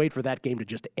couldn't wait for that game to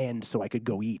just end so I could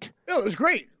go eat. No, it was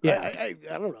great. Yeah.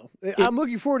 I don't know. I'm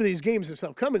looking forward to these games this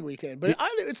upcoming weekend, but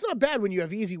it's not bad when you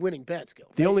have easy winning bets, Gil.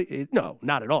 No,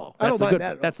 not at all. I don't mind that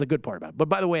at all. That's the good part about it. But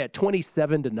by the way, at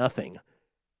 27-0,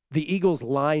 the Eagles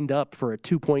lined up for a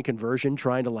 2-point conversion,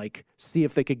 trying to see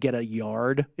if they could get a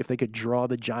yard, if they could draw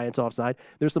the Giants offside.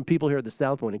 There's some people here at the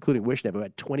South Point, including Wishnev, who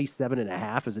had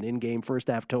 27.5 as an in-game first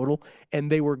half total,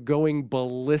 and they were going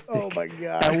ballistic. Oh my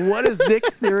God! And what is Nick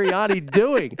Sirianni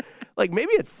doing?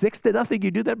 Maybe at 6-0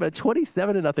 you do that, but at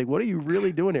 27-0, what are you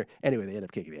really doing here? Anyway, they end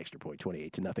up kicking the extra point,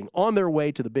 28-0, on their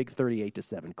way to the big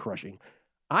 38-7 crushing.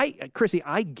 Chrissy,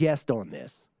 I guessed on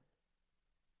this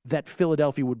that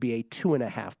Philadelphia would be a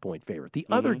 2.5-point favorite. The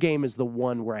other game is the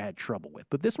one where I had trouble with.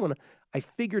 But this one, I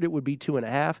figured it would be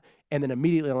 2.5, and then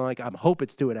immediately I'm hope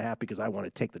it's 2.5 because I want to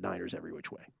take the Niners every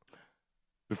which way.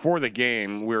 Before the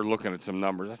game, we were looking at some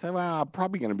numbers. I said, well,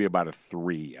 probably going to be about a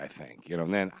 3, I think.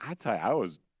 And then I tell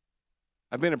you,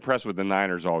 I've been impressed with the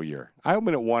Niners all year. I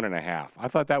opened at 1.5. I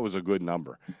thought that was a good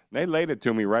number. They laid it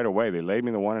to me right away. They laid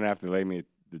me the 1.5. They laid me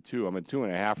the 2. I'm at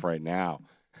 2.5 right now.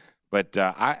 But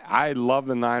I love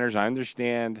the Niners. I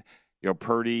understand,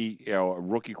 Purdy, a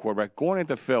rookie quarterback. Going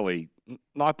into Philly,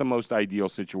 not the most ideal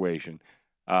situation.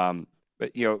 But,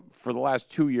 for the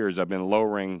last 2 years, I've been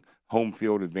lowering home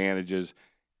field advantages.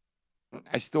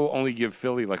 I still only give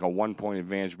Philly a 1-point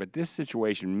advantage, but this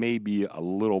situation may be a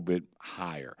little bit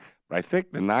higher. But I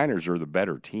think the Niners are the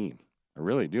better team. I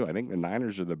really do. I think the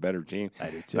Niners are the better team. I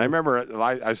do, too. And I remember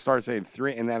I started saying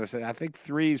 3, and then I said, I think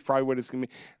 3 is probably what it's going to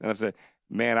be. And I said,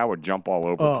 man, I would jump all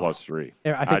over +3.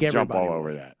 I'd jump all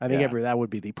over that. I think that would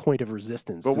be the point of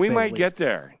resistance. But we might get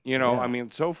there. I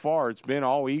mean, so far it's been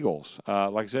all Eagles.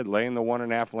 Like I said, laying the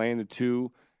 1.5, laying the 2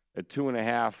 at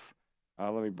 2.5.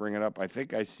 Let me bring it up. I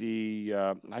think I see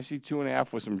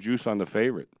 2.5 with some juice on the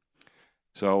favorite.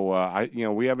 So,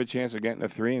 we have a chance of getting a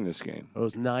 3 in this game.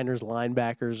 Those Niners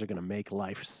linebackers are going to make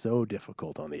life so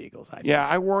difficult on the Eagles.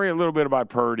 I worry a little bit about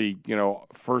Purdy,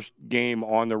 first game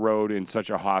on the road in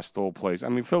such a hostile place. I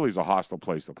mean, Philly's a hostile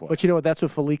place to play. But you know what? That's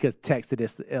what Falika texted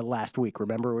us last week.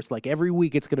 Remember? It was like every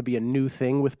week it's going to be a new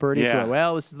thing with Purdy. Yeah. So,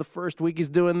 well, this is the first week he's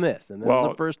doing this, and this is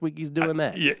the first week he's doing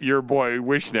that. Your boy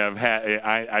Wishnev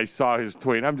I saw his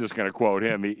tweet. I'm just going to quote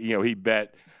him. He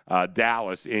bet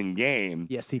Dallas in game.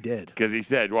 Yes, he did. Because he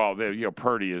said, well,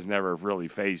 Purdy has never really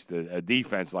faced a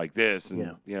defense like this.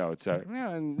 And,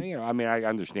 I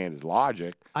understand his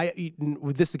logic.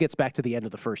 This gets back to the end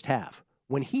of the first half.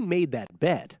 When he made that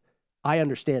bet, I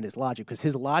understand his logic because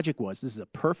his logic was this is a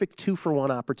perfect 2-for-1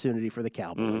 opportunity for the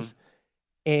Cowboys.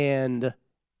 Mm-hmm. And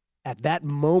at that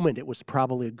moment, it was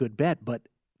probably a good bet, but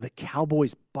the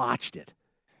Cowboys botched it.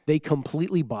 They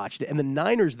completely botched it. And the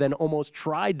Niners then almost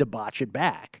tried to botch it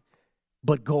back,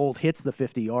 but Gold hits the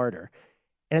 50-yarder.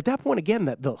 And at that point, again,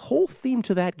 the whole theme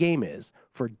to that game is,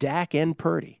 for Dak and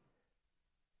Purdy,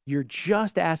 you're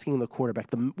just asking the quarterback,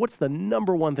 what's the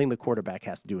number one thing the quarterback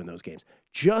has to do in those games?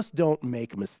 Just don't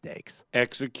make mistakes.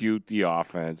 Execute the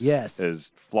offense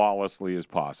as flawlessly as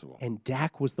possible. And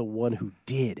Dak was the one who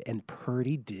did, and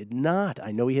Purdy did not.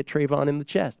 I know he hit Trayvon in the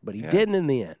chest, but he didn't in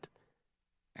the end.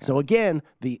 So again,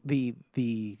 the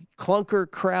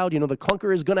clunker crowd, the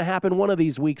clunker is going to happen one of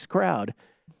these weeks crowd.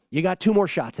 You got 2 more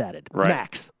shots at it,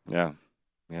 max. Yeah.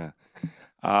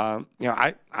 I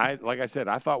like I said,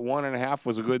 I thought 1.5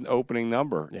 was a good opening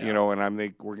number. And I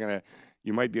think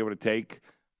you might be able to take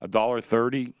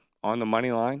 $1.30 on the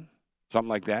money line, something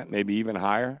like that, maybe even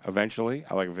higher eventually.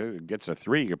 If it gets a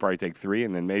 3, you could probably take 3,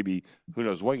 and then maybe who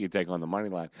knows what you take on the money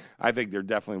line. I think there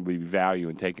definitely will be value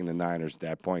in taking the Niners at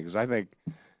that point because I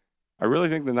really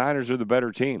think the Niners are the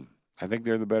better team. I think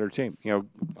they're the better team.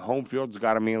 Home field's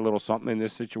got to mean a little something in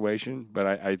this situation, but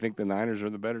I think the Niners are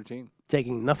the better team.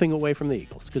 Taking nothing away from the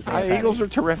Eagles because the Eagles are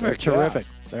terrific. They're terrific.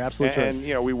 Yeah. They're absolutely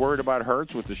terrific. And we worried about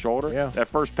Hurts with the shoulder. Yeah. That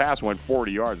first pass went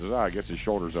 40 yards. I guess his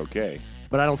shoulder's okay.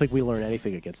 But I don't think we learn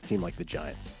anything against a team like the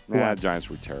Giants. The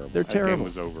Giants were terrible. They're terrible. That game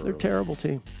was over. They're a terrible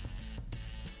team.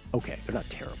 Okay, they're not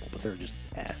terrible, but they're just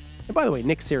And by the way,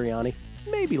 Nick Sirianni,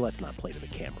 maybe let's not play to the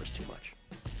cameras too much.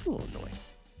 It's a little annoying.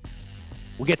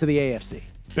 We'll get to the AFC.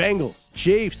 Bengals,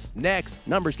 Chiefs, next.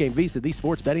 Numbers Game Visa, the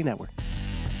Sports Betting Network.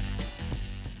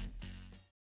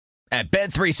 At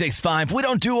Bet365, we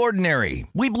don't do ordinary.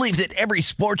 We believe that every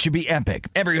sport should be epic.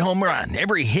 Every home run,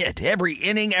 every hit, every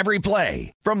inning, every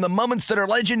play. From the moments that are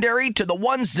legendary to the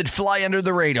ones that fly under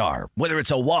the radar. Whether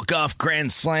it's a walk-off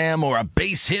grand slam or a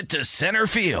base hit to center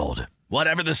field.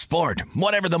 Whatever the sport,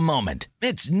 whatever the moment.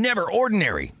 It's never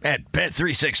ordinary at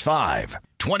Bet365.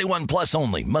 21 plus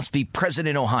only. Must be present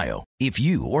in Ohio. If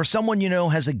you or someone you know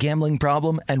has a gambling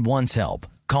problem and wants help,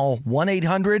 call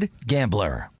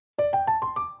 1-800-GAMBLER.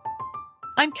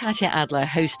 I'm Katya Adler,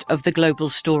 host of The Global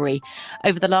Story.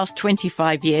 Over the last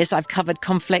 25 years, I've covered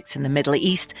conflicts in the Middle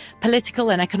East, political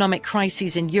and economic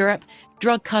crises in Europe,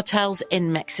 drug cartels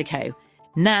in Mexico.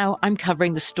 Now I'm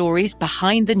covering the stories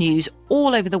behind the news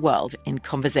all over the world in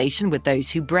conversation with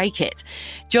those who break it.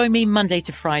 Join me Monday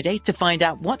to Friday to find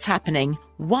out what's happening,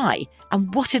 why,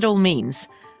 and what it all means.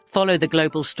 Follow The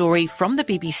Global Story from the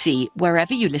BBC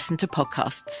wherever you listen to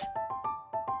podcasts.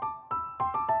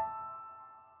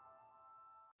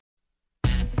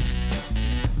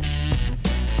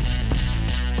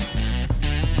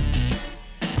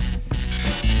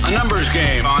 A numbers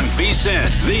game on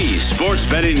VSiN, the Sports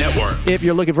Betting Network. If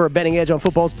you're looking for a betting edge on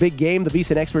football's big game, the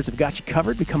VSiN experts have got you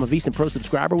covered. Become a VSiN Pro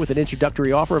subscriber with an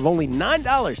introductory offer of only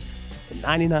 $9.99.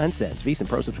 VSiN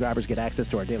Pro subscribers get access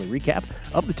to our daily recap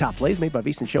of the top plays made by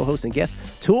VSiN show hosts and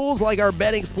guests, tools like our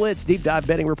betting splits, deep dive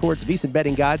betting reports, VSiN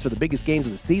betting guides for the biggest games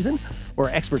of the season, where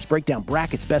experts break down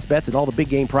brackets, best bets, and all the big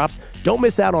game props. Don't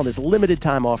miss out on this limited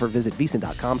time offer. Visit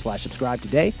VSiN.com/subscribe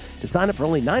today to sign up for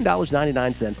only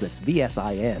 $9.99. That's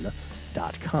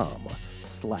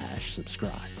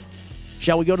VSIN.com/subscribe.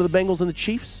 Shall we go to the Bengals and the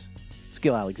Chiefs?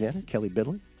 Skill Alexander, Kelly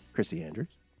Bidlin, Chrissy Andrews.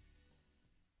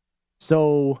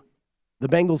 So the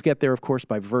Bengals get there, of course,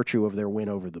 by virtue of their win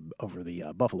over the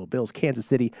Buffalo Bills. Kansas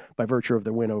City, by virtue of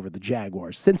their win over the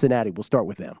Jaguars. Cincinnati, we'll start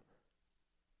with them.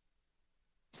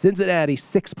 Cincinnati,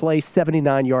 6-play,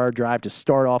 79-yard drive to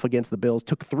start off against the Bills.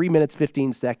 Took 3 minutes,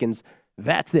 15 seconds.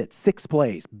 That's it. 6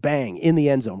 plays. Bang. In the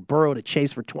end zone. Burrow to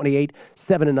Chase for 28.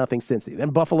 7-0 Cincy. Then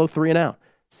Buffalo 3-and-out.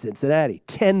 Cincinnati,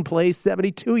 10 plays,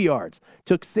 72 yards.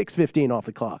 Took 6:15 off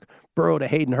the clock. Burrow to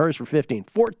Hayden Hurst for 15.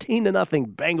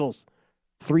 14-0 Bengals.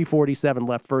 3:47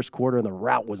 left first quarter, and the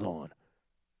rout was on.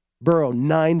 Burrow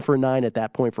 9 for 9 at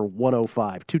that point for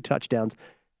 105, 2 touchdowns.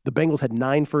 The Bengals had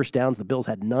 9 first downs. The Bills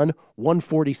had none.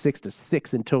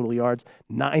 146-6 in total yards,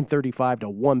 935 to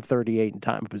 138 in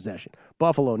time of possession.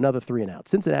 Buffalo, another 3 and out.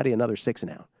 Cincinnati, another 6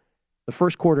 and out. The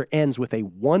first quarter ends with a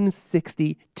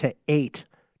 160-8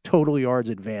 total yards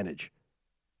advantage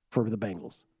for the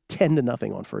Bengals.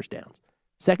 10-0 on first downs.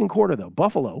 Second quarter, though,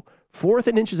 Buffalo, 4th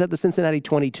and inches at the Cincinnati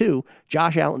 22.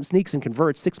 Josh Allen sneaks and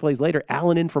converts. 6 plays later,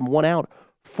 Allen in from 1 out,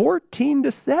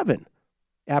 14-7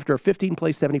 after a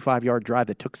 15-play, 75-yard drive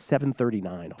that took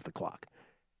 7:39 off the clock.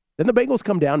 Then the Bengals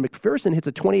come down. McPherson hits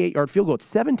a 28-yard field goal at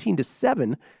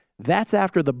 17-7. That's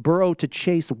after the Burrow to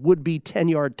Chase would-be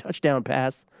 10-yard touchdown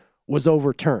pass was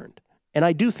overturned. And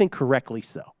I do think correctly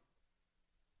so.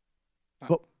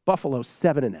 But Buffalo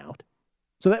 7 and out.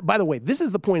 So that, by the way, this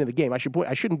is the point of the game. I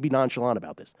shouldn't be nonchalant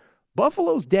about this.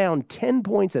 Buffalo's down 10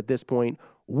 points at this point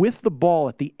with the ball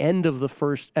at the end of the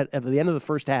first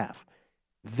half.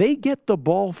 They get the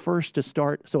ball first to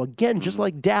start. So again, just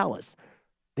like Dallas,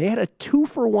 they had a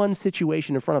 2-for-1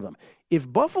 situation in front of them.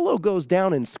 If Buffalo goes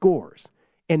down and scores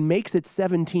and makes it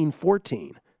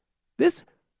 17-14, this,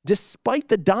 despite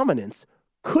the dominance,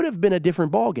 could have been a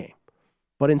different ball game.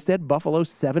 But instead, Buffalo's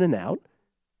 7 and out,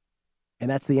 and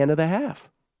that's the end of the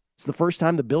half. It's the first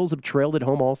time the Bills have trailed at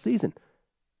home all season.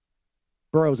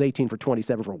 Burrow's 18 for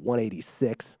 27 for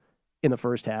 186 in the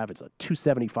first half. It's a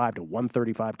 275 to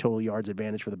 135 total yards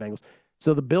advantage for the Bengals.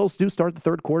 So the Bills do start the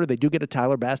third quarter. They do get a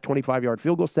Tyler Bass 25-yard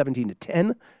field goal,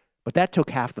 17-10, but that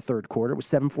took half the third quarter. It was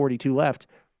 7:42 left.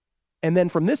 And then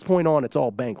from this point on, it's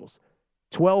all Bengals.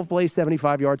 12 plays,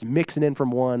 75 yards, mixing in from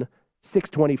 1,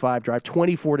 6:25 drive,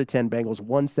 24-10 Bengals,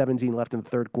 1:17 left in the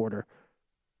third quarter.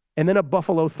 And then a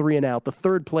Buffalo 3 and out. The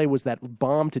third play was that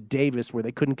bomb to Davis where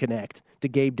they couldn't connect, to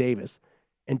Gabe Davis.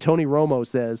 And Tony Romo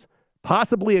says,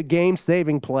 possibly a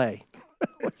game-saving play.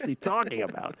 What's he talking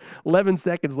about? 11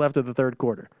 seconds left of the third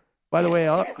quarter. By the way,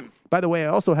 I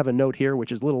also have a note here,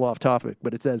 which is a little off topic,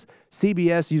 but it says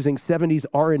CBS using 70s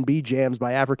R&B jams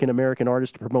by African-American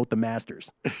artists to promote the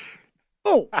Masters.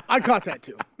 Oh, I caught that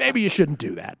too. Maybe you shouldn't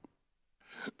do that.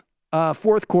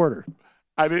 Fourth quarter.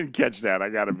 I didn't catch that, I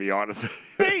got to be honest.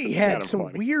 They had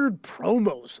some weird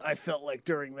promos, I felt like,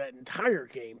 during that entire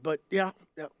game. But, yeah.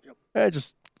 It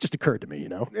just occurred to me, you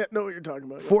know. Yeah, know what you're talking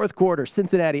about. Fourth quarter,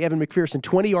 Cincinnati, Evan McPherson,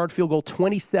 20-yard field goal,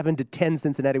 27-10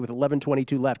 Cincinnati with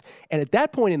 11:22 left. And at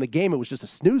that point in the game, it was just a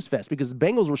snooze fest because the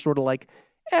Bengals were sort of like,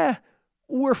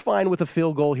 we're fine with a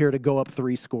field goal here to go up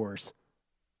 3 scores.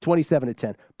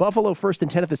 27-10. Buffalo first and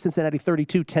 10 at the Cincinnati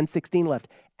 32, 10:16 left.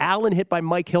 Allen hit by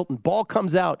Mike Hilton. Ball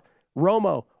comes out.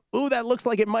 Romo, that looks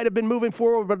like it might have been moving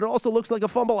forward, but it also looks like a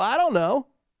fumble. I don't know.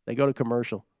 They go to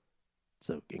commercial.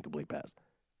 So incomplete pass.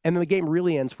 And then the game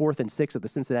really ends 4th and 6 at the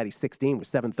Cincinnati 16 with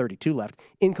 7:32 left.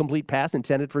 Incomplete pass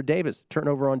intended for Davis.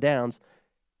 Turnover on downs.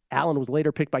 Allen was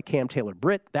later picked by Cam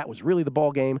Taylor-Britt. That was really the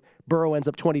ball game. Burrow ends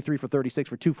up 23 for 36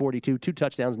 for 242, 2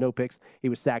 touchdowns, no picks. He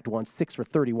was sacked once, 6 for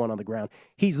 31 on the ground.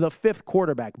 He's the 5th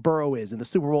quarterback, Burrow is, in the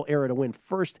Super Bowl era to win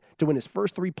his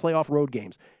first 3 playoff road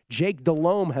games. Jake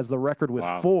Delhomme has the record with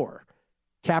 4.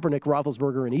 Kaepernick,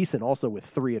 Roethlisberger, and Eason also with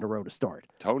 3 in a row to start.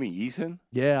 Tony Eason?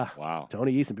 Yeah. Wow.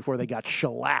 Tony Eason before they got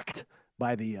shellacked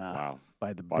by the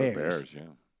Bears.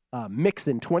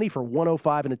 Mixon, 20 for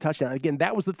 105 and a touchdown. Again,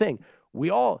 that was the thing. We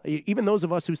all, even those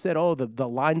of us who said,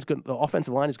 the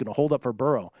offensive line is going to hold up for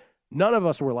Burrow, none of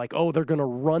us were like, they're going to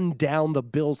run down the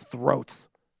Bills' throats.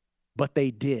 But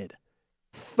they did.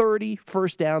 30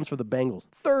 first downs for the Bengals.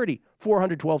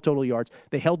 412 total yards.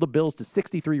 They held the Bills to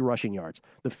 63 rushing yards,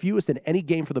 the fewest in any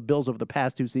game for the Bills over the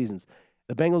past 2 seasons.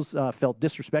 The Bengals felt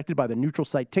disrespected by the neutral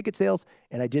site ticket sales,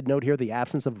 and I did note here the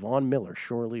absence of Von Miller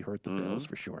surely hurt the Bills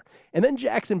for sure. And then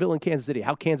Jacksonville and Kansas City,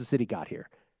 how Kansas City got here.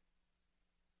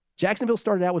 Jacksonville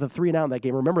started out with a 3 and out in that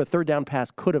game. Remember, a third down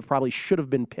pass should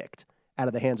have been picked out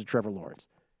of the hands of Trevor Lawrence.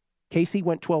 KC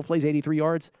went 12 plays, 83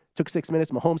 yards, took 6 minutes.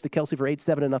 Mahomes to Kelsey for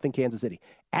 8-7-0 Kansas City.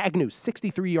 Agnew,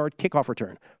 63-yard kickoff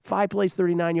return. 5 plays,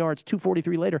 39 yards,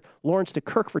 2:43 later. Lawrence to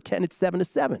Kirk for 10 at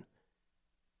 7-7.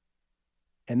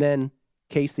 And then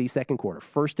KC, second quarter,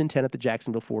 1st and 10 at the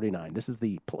Jacksonville 49. This is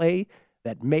the play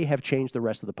that may have changed the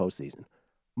rest of the postseason.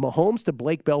 Mahomes to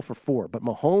Blake Bell for 4, but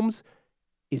Mahomes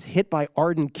is hit by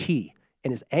Arden Key,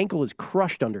 and his ankle is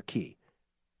crushed under Key.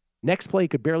 Next play, he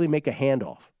could barely make a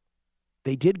handoff.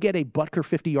 They did get a Butker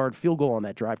 50-yard field goal on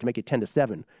that drive to make it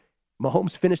 10-7.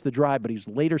 Mahomes finished the drive, but he was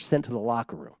later sent to the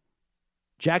locker room.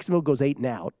 Jacksonville goes 8 and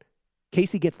out.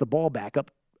 Casey gets the ball back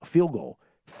up, a field goal.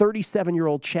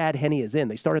 37-year-old Chad Henne is in.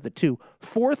 They start at the 2.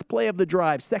 4th play of the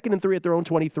drive, 2nd and 3 at their own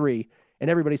 23. And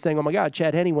everybody's saying, oh, my God,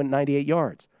 Chad Henne went 98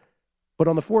 yards. But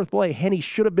on the 4th play, Henne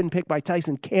should have been picked by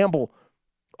Tyson Campbell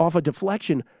off a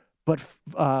deflection. But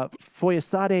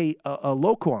Foyesade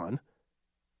Aloquan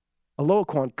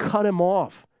cut him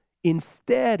off.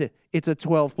 Instead, it's a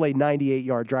 12-play,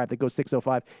 98-yard drive that goes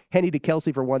 6:05. Henny to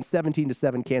Kelsey for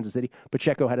 17-7 Kansas City.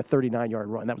 Pacheco had a 39-yard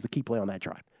run. That was the key play on that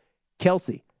drive.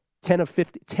 Kelsey,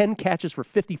 10 catches for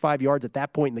 55 yards at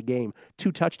that point in the game.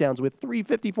 2 touchdowns with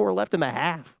 3:54 left in the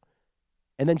half.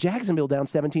 And then Jacksonville down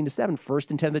 17-7. 1st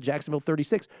and 10 to the Jacksonville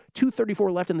 36.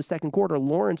 2:34 left in the second quarter.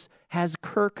 Lawrence has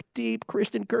Kirk deep.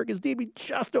 Christian Kirk is deep. He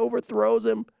just overthrows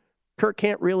him. Kirk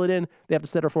can't reel it in. They have to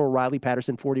settle for a Riley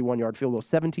Patterson 41-yard field goal.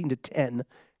 17-10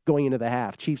 going into the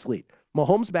half. Chiefs lead.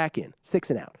 Mahomes back in, 6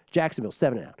 and out. Jacksonville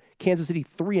 7 and out. Kansas City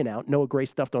 3 and out. Noah Gray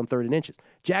stuffed on 3rd and inches.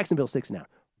 Jacksonville 6 and out.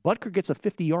 Butker gets a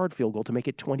 50-yard field goal to make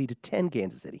it 20-10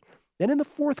 Kansas City. Then in the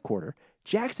fourth quarter,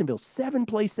 Jacksonville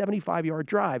 7-play, 75-yard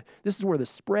drive. This is where the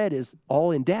spread is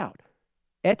all in doubt.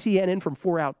 Etienne in from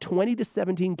 4 out,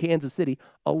 20-17 Kansas City,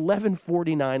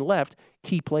 11:49 left.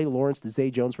 Key play Lawrence to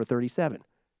Zay Jones for 37.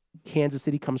 Kansas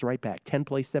City comes right back, 10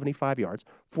 plays, 75 yards,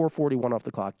 4:41 off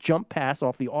the clock. Jump pass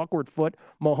off the awkward foot.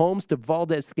 Mahomes to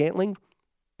Valdez-Scantling.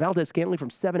 Valdez-Scantling from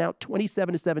 7 out,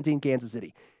 27-17 Kansas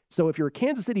City. So if you're a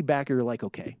Kansas City backer, you're like,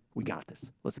 okay, we got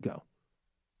this. Let's go.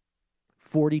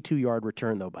 42-yard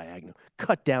return, though, by Agnew.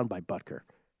 Cut down by Butker.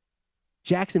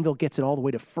 Jacksonville gets it all the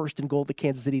way to 1st and goal at the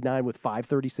Kansas City 9 with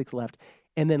 5:36 left.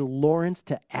 And then Lawrence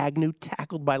to Agnew,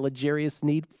 tackled by L'Jarius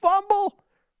Sneed. Fumble!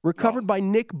 Recovered by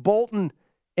Nick Bolton.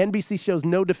 NBC shows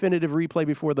no definitive replay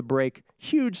before the break.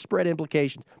 Huge spread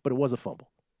implications, but it was a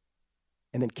fumble.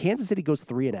 And then Kansas City goes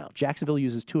 3 and out. Jacksonville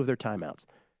uses 2 of their timeouts.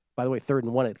 By the way, 3rd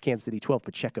and 1 at Kansas City 12,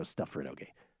 Pacheco stuffed for Inoue.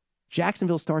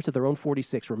 Jacksonville starts at their own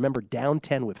 46. Remember, down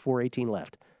 10 with 4:18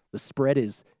 left. The spread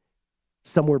is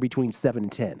somewhere between 7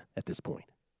 and 10 at this point.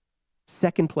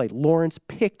 Second play, Lawrence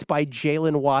picked by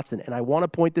Jalen Watson. And I want to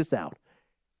point this out.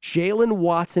 Jalen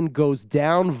Watson goes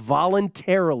down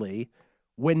voluntarily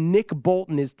when Nick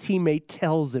Bolton, his teammate,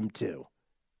 tells him to.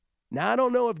 Now, I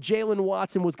don't know if Jalen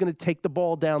Watson was going to take the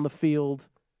ball down the field,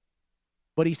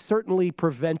 but he certainly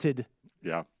prevented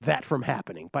that from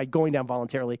happening by going down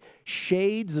voluntarily.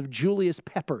 Shades of Julius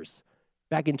Peppers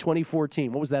back in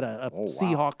 2014. What was that, a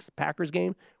Seahawks-Packers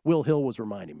game? Will Hill was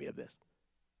reminding me of this.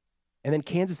 And then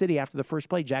Kansas City, after the first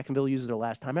play, Jacksonville uses their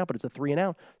last timeout, but it's a 3 and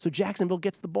out. So Jacksonville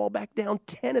gets the ball back down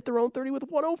 10 at their own 30 with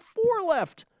 1:04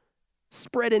 left.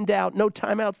 Spread in doubt, no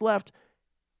timeouts left.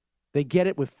 They get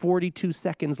it with 42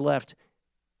 seconds left.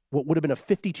 What would have been a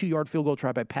 52-yard field goal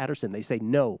try by Patterson. They say,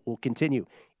 no, we'll continue.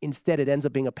 Instead, it ends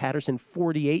up being a Patterson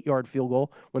 48-yard field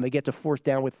goal when they get to 4th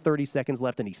down with 30 seconds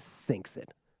left, and he sinks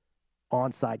it.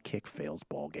 Onside kick fails,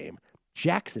 ball game.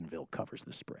 Jacksonville covers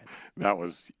the spread. That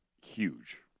was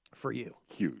huge. For you.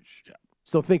 Huge, yeah.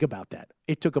 So think about that.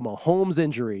 It took him a Mahomes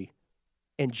injury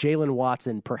and Jalen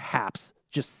Watson perhaps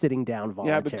just sitting down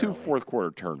voluntarily. Yeah, but 2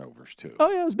 fourth-quarter turnovers, too.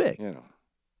 Oh, yeah, it was big. You know.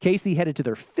 KC headed to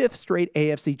their 5th straight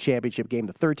AFC Championship game,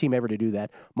 the 3rd team ever to do that.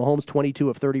 Mahomes 22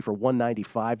 of 30 for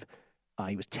 195.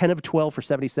 He was 10 of 12 for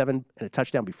 77 and a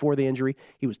touchdown before the injury.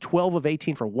 He was 12 of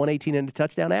 18 for 118 and a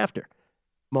touchdown after.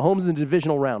 Mahomes in the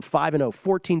divisional round, 5-0,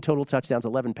 14 total touchdowns,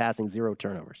 11 passing, 0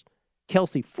 turnovers.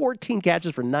 Kelsey, 14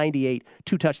 catches for 98,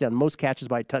 2 touchdowns, most catches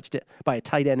by a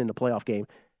tight end in a playoff game.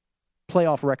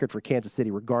 Playoff record for Kansas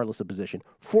City, regardless of position.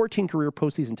 14 career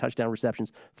postseason touchdown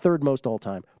receptions, 3rd most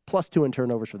all-time, +2 in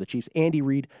turnovers for the Chiefs. Andy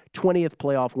Reid, 20th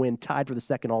playoff win, tied for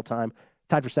second all-time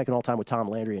with Tom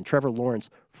Landry. And Trevor Lawrence,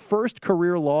 1st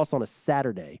career loss on a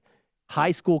Saturday,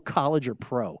 high school, college, or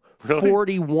pro. Really?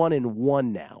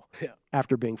 41-1 now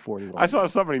after being 41. I saw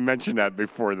somebody mention that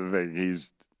before the thing.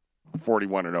 He's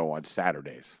 41-0 on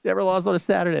Saturdays. Never lost on a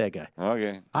Saturday, that guy.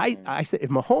 Okay. I said, if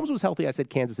Mahomes was healthy, I said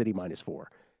Kansas City -4.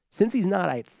 Since he's not,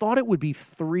 I thought it would be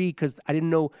 3 because I didn't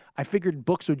know. I figured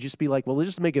books would just be like, well, let's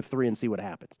just make it 3 and see what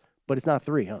happens. But it's not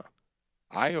 3, huh?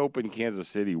 I opened Kansas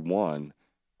City 1,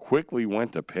 quickly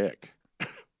went to pick.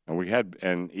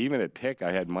 And even at pick,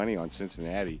 I had money on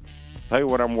Cincinnati. Tell you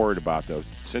what I'm worried about, though.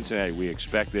 Cincinnati, we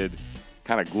expected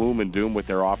kind of gloom and doom with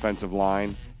their offensive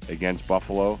line against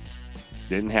Buffalo.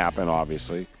 Didn't happen,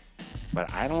 obviously. But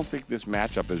I don't think this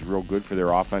matchup is real good for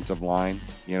their offensive line,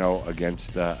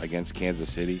 against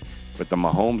Kansas City. But the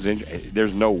Mahomes injury,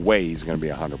 there's no way he's going to be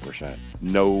 100%.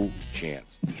 No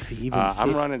chance.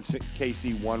 I'm running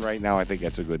KC1 right now. I think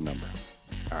that's a good number.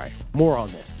 All right. More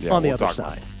on this on the other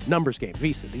side. Numbers game.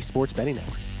 VSiN, the Sports Betting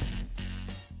Network.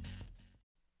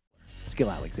 Skill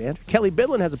Alexander. Kelly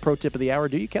Bidlin has a pro tip of the hour.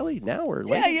 Do you, Kelly, now or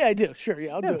later? Yeah, I do. Sure,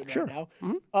 I'll do it right now.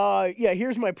 Mm-hmm.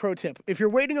 Here's my pro tip. If you're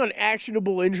waiting on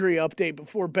actionable injury update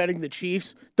before betting the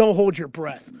Chiefs, don't hold your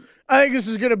breath. I think this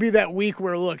is going to be that week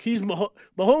where, look,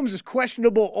 Mahomes is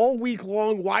questionable all week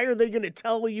long. Why are they going to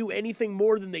tell you anything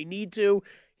more than they need to?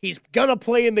 He's going to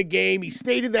play in the game. He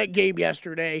stayed in that game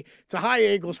yesterday. It's a high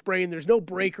ankle sprain. There's no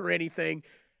break or anything.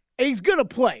 And he's going to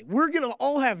play. We're going to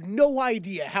all have no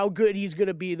idea how good he's going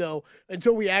to be, though,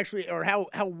 until we actually, or how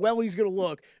well he's going to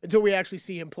look until we actually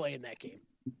see him play in that game.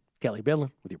 Kelly Bidlin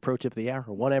with your Pro Tip of the Hour,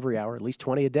 one every hour, at least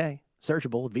 20 a day.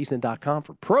 Searchable at vsin.com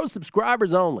for pro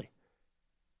subscribers only.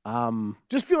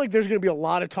 Just feel like there's going to be a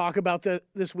lot of talk about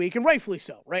this week, and rightfully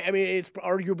so, right? I mean, it's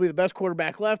arguably the best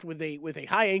quarterback left with a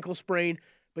high ankle sprain,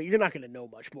 but you're not going to know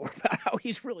much more about how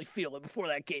he's really feeling before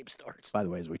that game starts. By the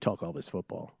way, as we talk all this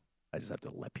football, I just have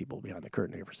to let people behind the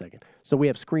curtain here for a second. So we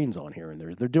have screens on here, and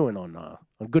they're doing on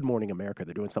Good Morning America,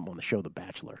 they're doing something on the show The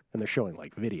Bachelor, and they're showing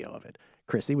like video of it.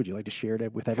 Chrissy, would you like to share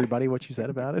it with everybody what you said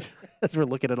about it as we're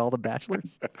looking at all the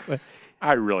Bachelors?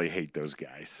 I really hate those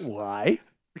guys. Why?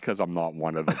 Because I'm not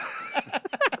one of them.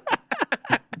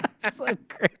 So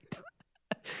great.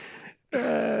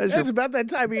 It's about that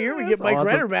time of year we get Mike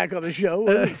Renner back on the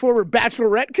show. Former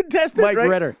Bachelorette contestant, Mike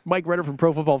right? Mike Renner from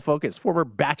Pro Football Focus, former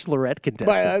Bachelorette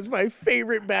contestant. That's my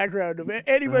favorite background of it.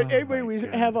 Anybody we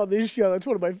have on this show, that's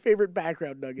one of my favorite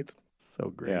background nuggets.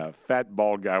 So great. Yeah, fat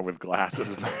bald guy with glasses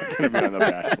is not going to be on The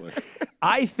Bachelor.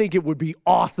 I think it would be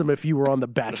awesome if you were on The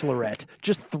Bachelorette.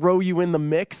 Just throw you in the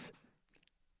mix.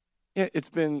 Yeah, it's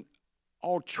been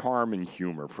all charm and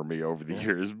humor for me over the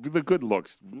years. The good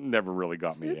looks never really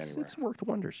got me anywhere. It's worked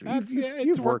wonders.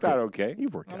 It's worked out okay.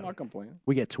 You've worked out. I'm not complaining.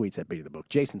 We get tweets at Beat of the Book.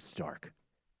 Jason Stark.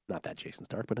 Not that Jason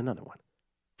Stark, but another one.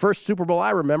 First Super Bowl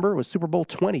I remember was Super Bowl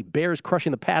 20. Bears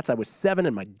crushing the Pats. I was 7,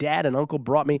 and my dad and uncle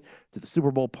brought me to the Super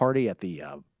Bowl party at the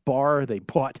bar they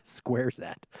bought squares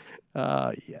at.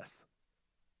 Yes.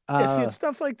 Yeah, see, it's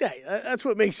stuff like that. That's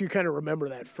what makes you kind of remember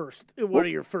that one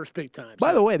of your first big times.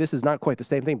 By the way, this is not quite the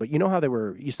same thing, but you know how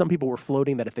some people were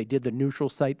floating that if they did the neutral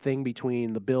site thing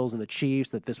between the Bills and the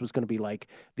Chiefs, that this was going to be like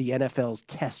the NFL's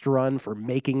test run for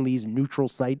making these neutral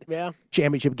site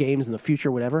championship games in the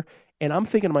future, whatever. And I'm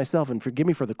thinking to myself, and forgive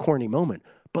me for the corny moment,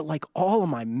 but like all of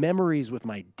my memories with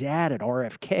my dad at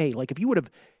RFK, like if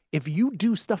you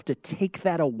do stuff to take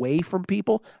that away from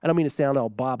people, I don't mean to sound all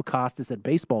Bob Costas at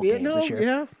baseball games this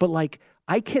year, but like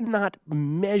I cannot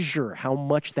measure how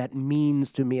much that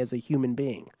means to me as a human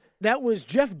being. That was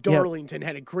Jeff Darlington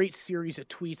had a great series of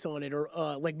tweets on it, or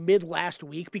like mid last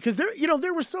week, because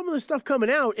there was some of the stuff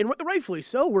coming out, and rightfully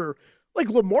so, where like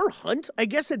Lamar Hunt, I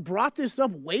guess, had brought this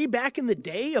up way back in the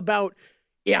day about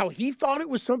how he thought it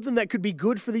was something that could be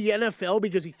good for the NFL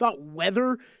because he thought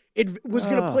weather. It was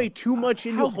going to play too much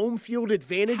into home field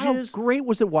advantages. How great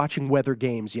was it watching weather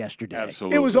games yesterday?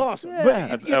 Absolutely. It was awesome. Yeah.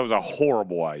 But that was a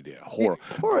horrible idea. Horrible.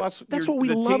 Plus, that's what we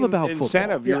love about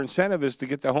football. Your incentive is to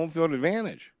get the home field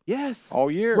advantage. Yes.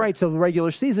 All year. Right, so the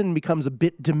regular season becomes a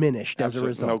bit diminished as a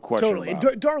result. No question totally. about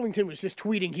it. Darlington was just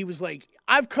tweeting. He was like,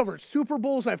 I've covered Super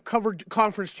Bowls. I've covered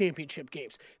conference championship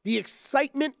games. The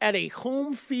excitement at a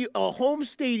home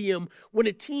stadium when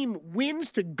a team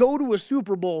wins to go to a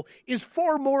Super Bowl is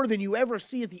far more than you ever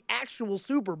see at the actual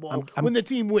Super Bowl when the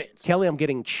team wins. Kelly, I'm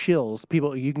getting chills.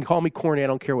 People, you can call me corny. I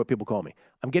don't care what people call me.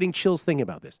 I'm getting chills thinking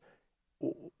about this.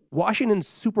 Washington's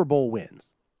Super Bowl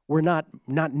wins were not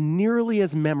nearly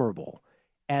as memorable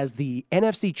as the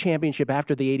NFC Championship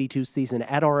after the 82 season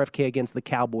at RFK against the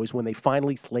Cowboys when they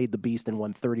finally slayed the beast and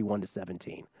won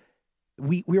 31-17.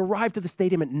 We arrived at the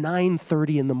stadium at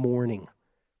 9:30 in the morning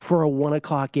for a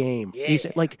 1:00 game. Yeah.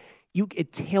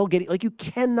 Tailgating, like you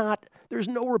cannot, there's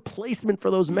no replacement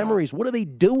for those memories. What are they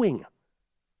doing?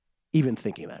 Even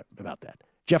thinking about that.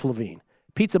 Jeff Levine,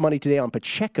 pizza money today on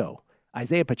Pacheco.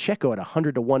 Isaiah Pacheco at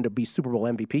 100-1 to be Super Bowl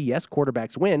MVP. Yes,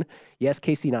 quarterbacks win. Yes,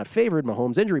 Casey not favored,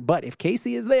 Mahomes injury. But if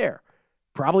Casey is there,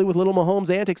 probably with little Mahomes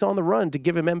antics on the run to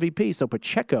give him MVP. So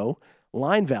Pacheco,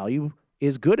 line value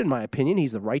is good in my opinion.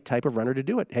 He's the right type of runner to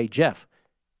do it. Hey, Jeff,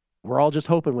 we're all just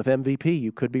hoping with MVP.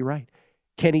 You could be right.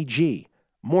 Kenny G.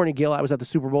 Morning, Gil. I was at the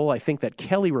Super Bowl. I think that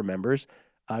Kelly remembers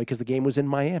because the game was in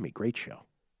Miami. Great show.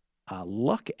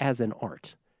 Luck as an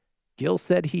art. Gil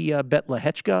said he bet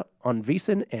Lehechka on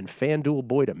VSiN, and FanDuel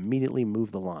Boyd immediately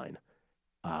moved the line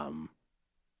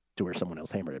to where someone else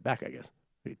hammered it back, I guess.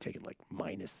 He'd taken like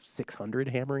minus 600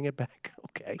 hammering it back.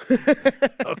 Okay.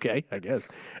 Okay, I guess.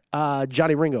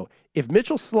 Johnny Ringo, if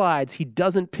Mitchell slides, he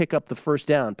doesn't pick up the first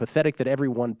down. Pathetic that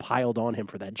everyone piled on him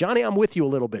for that. Johnny, I'm with you a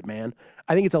little bit, man.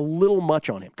 I think it's a little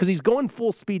much on him because he's going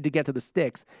full speed to get to the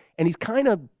sticks, and he's kind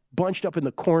of bunched up in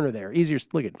the corner there.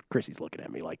 Look at Chrissy's looking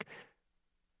at me like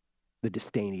the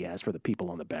disdain he has for the people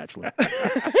on The Bachelor.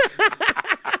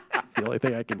 It's the only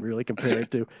thing I can really compare it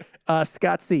to.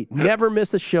 Scott C. Never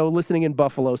miss a show listening in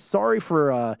Buffalo. Sorry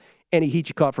for any heat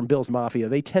you caught from Bill's Mafia.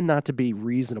 They tend not to be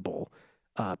reasonable.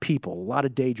 people, a lot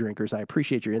of day drinkers. I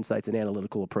appreciate your insights and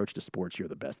analytical approach to sports. You're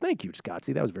the best. Thank you,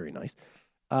 Scottsy. That was very nice.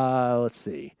 Let's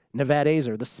see. Nevada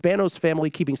Azer, the Spanos family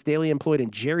keeping Staley employed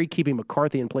and Jerry keeping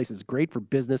McCarthy in place is great for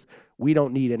business. We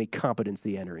don't need any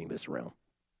competency entering this realm.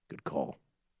 Good call.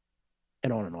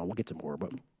 And on and on. We'll get to more,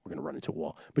 but we're going to run into a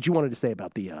wall. But you wanted to say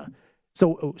about the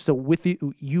so with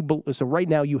so right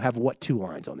now you have what 2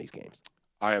 lines on these games?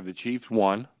 I have the Chiefs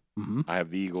 1. Mm-hmm. I have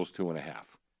the Eagles 2.5.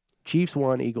 Chiefs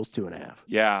 1, Eagles 2.5.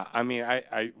 Yeah, I mean,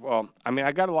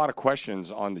 I got a lot of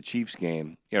questions on the Chiefs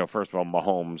game. First of all,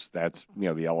 Mahomes, that's,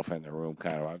 the elephant in the room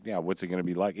kind of. What's it going to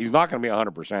be like? He's not going to be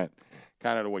 100%.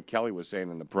 Kind of to what Kelly was saying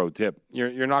in the pro tip.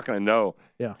 You're not going to know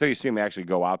until you see him actually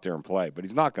go out there and play, but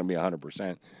he's not going to be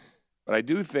 100%. But I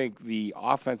do think the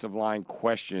offensive line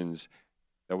questions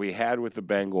that we had with the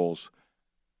Bengals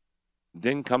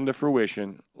didn't come to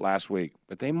fruition last week,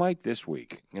 but they might this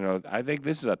week. I think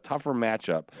this is a tougher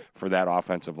matchup for that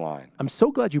offensive line. I'm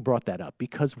so glad you brought that up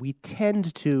because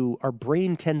our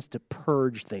brain tends to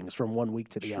purge things from one week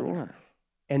to the other.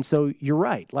 And so you're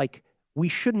right. Like, we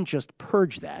shouldn't just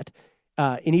purge that.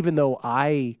 And even though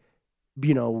I,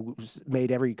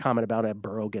 made every comment about it,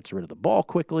 Burrow gets rid of the ball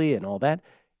quickly and all that.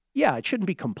 Yeah, it shouldn't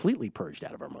be completely purged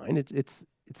out of our mind. It's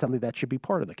something that should be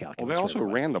part of the calculus. Well, they also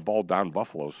ran the ball down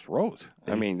Buffalo's throat.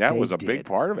 That was a big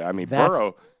part of it.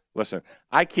 Burrow, listen,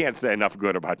 I can't say enough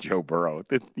good about Joe Burrow.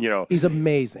 He's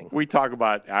amazing. We talk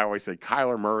about, I always say,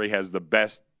 Kyler Murray has the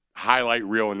best highlight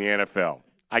reel in the NFL.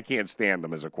 I can't stand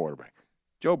him as a quarterback.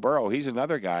 Joe Burrow, he's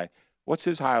another guy. What's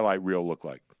his highlight reel look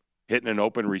like? Hitting an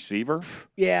open receiver?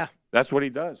 Yeah. That's what he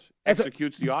does.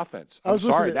 Executes the offense. I'm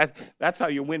sorry. That's how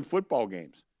you win football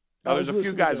games. Now, there's a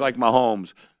few guys like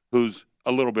Mahomes who's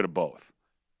a little bit of both.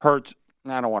 Hurts,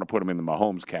 I don't want to put him in the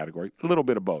Mahomes category. A little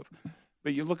bit of both.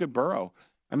 But you look at Burrow.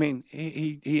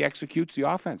 He executes the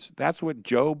offense. That's what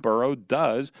Joe Burrow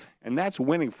does, and that's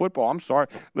winning football. I'm sorry.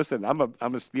 Listen, I'm a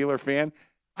Steeler fan.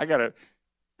 I got to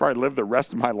probably live the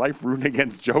rest of my life rooting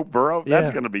against Joe Burrow. Yeah. That's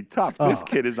going to be tough. This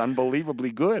kid is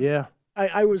unbelievably good. Yeah.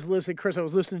 I was listening, Chris. I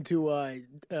was listening to. I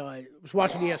was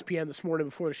watching ESPN this morning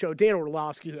before the show. Dan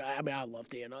Orlovsky. I love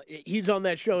Dan. He's on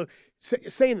that show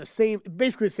saying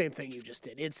basically the same thing you just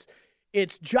did.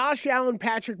 It's Josh Allen,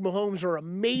 Patrick Mahomes are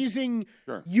amazing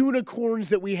unicorns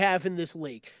that we have in this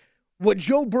league. What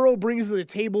Joe Burrow brings to the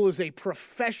table is a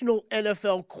professional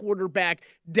NFL quarterback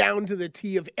down to the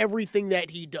T of everything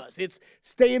that he does. It's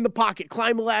stay in the pocket,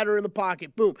 climb a ladder in the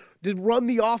pocket, boom. Just run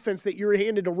the offense that you're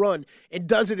handed to run and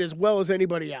does it as well as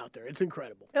anybody out there. It's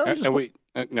incredible.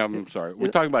 I'm sorry.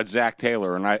 We're talking about Zach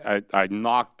Taylor, and I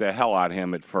knocked the hell out of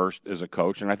him at first as a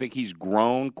coach, and I think he's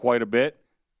grown quite a bit.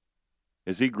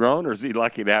 Is he grown, or is he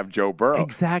lucky to have Joe Burrow?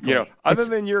 Exactly. Other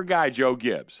than your guy, Joe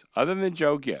Gibbs,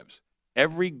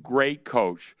 every great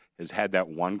coach has had that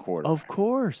one quarterback. Of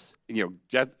course. I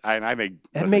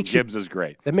think Gibbs is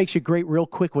great. That makes you great real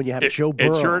quick when you have Joe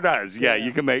Burrow. It sure does. Yeah,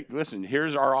 you can listen,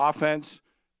 here's our offense.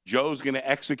 Joe's going to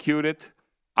execute it.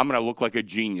 I'm going to look like a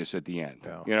genius at the end.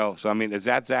 Oh. Is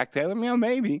that Zach Taylor?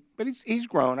 Maybe, but he's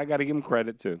grown. I got to give him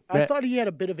credit too. I thought he had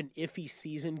a bit of an iffy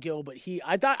season, Gil, but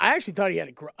I actually thought he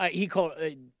had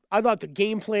I thought the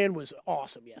game plan was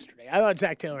awesome yesterday. I thought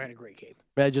Zach Taylor had a great game.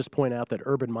 May I just point out that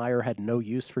Urban Meyer had no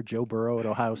use for Joe Burrow at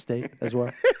Ohio State as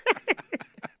well?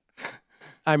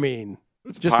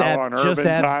 Just add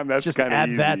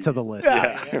that to the list.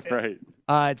 Yeah, right.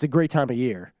 It's a great time of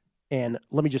year. And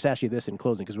let me just ask you this in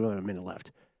closing because we only have a minute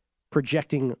left.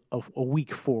 Projecting a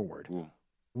week forward,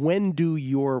 when do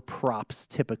your props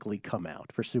typically come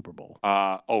out for Super Bowl?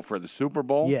 For the Super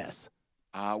Bowl? Yes.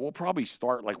 We'll probably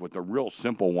start with the real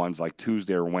simple ones like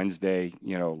Tuesday or Wednesday.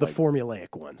 The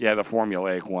formulaic ones. Yeah, the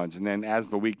formulaic ones. And then as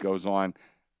the week goes on,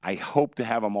 I hope to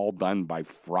have them all done by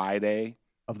Friday.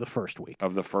 Of the first week.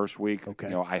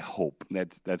 Okay. I hope.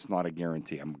 That's not a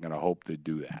guarantee. I'm going to hope to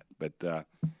do that. But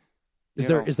is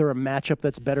there a matchup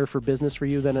that's better for business for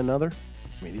you than another?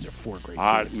 These are 4 great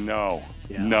teams. No.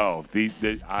 Yeah. No.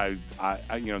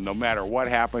 No matter what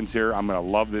happens here, I'm going to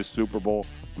love this Super Bowl.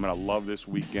 I'm going to love this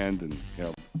weekend, and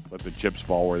let the chips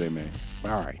fall where they may.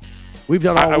 All right, we've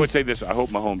done. I would say this: I hope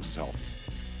Mahomes is healthy.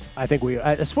 I think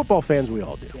as football fans, we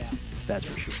all do. Yeah. That's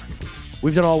for sure.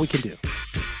 We've done all we can do.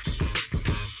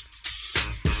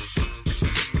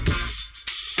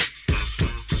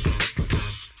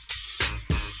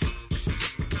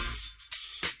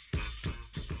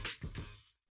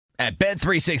 At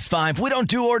Bet365, we don't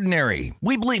do ordinary.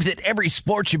 We believe that every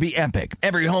sport should be epic.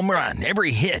 Every home run,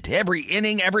 every hit, every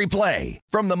inning, every play.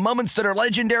 From the moments that are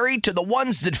legendary to the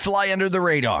ones that fly under the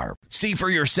radar. See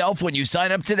for yourself when you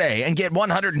sign up today and get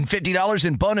 $150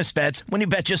 in bonus bets when you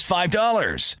bet just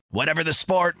 $5. Whatever the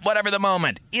sport, whatever the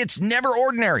moment, it's never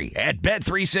ordinary at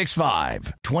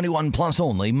Bet365. 21 plus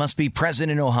only. Must be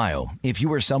present in Ohio. If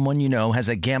you or someone you know has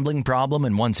a gambling problem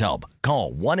and wants help,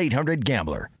 call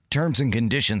 1-800-GAMBLER. Terms and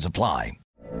conditions apply.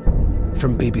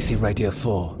 From BBC Radio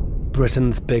 4,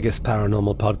 Britain's biggest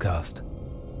paranormal podcast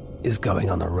is going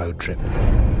on a road trip.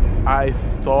 I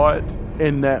thought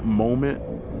in that moment,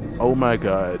 oh my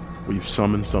God, we've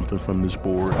summoned something from this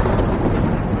board.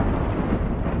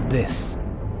 This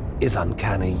is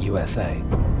Uncanny USA.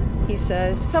 He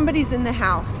says, somebody's in the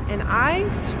house, and I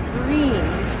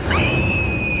screamed.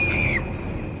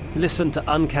 Listen to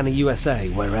Uncanny USA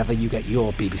wherever you get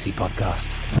your BBC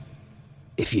podcasts,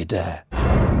 if you dare.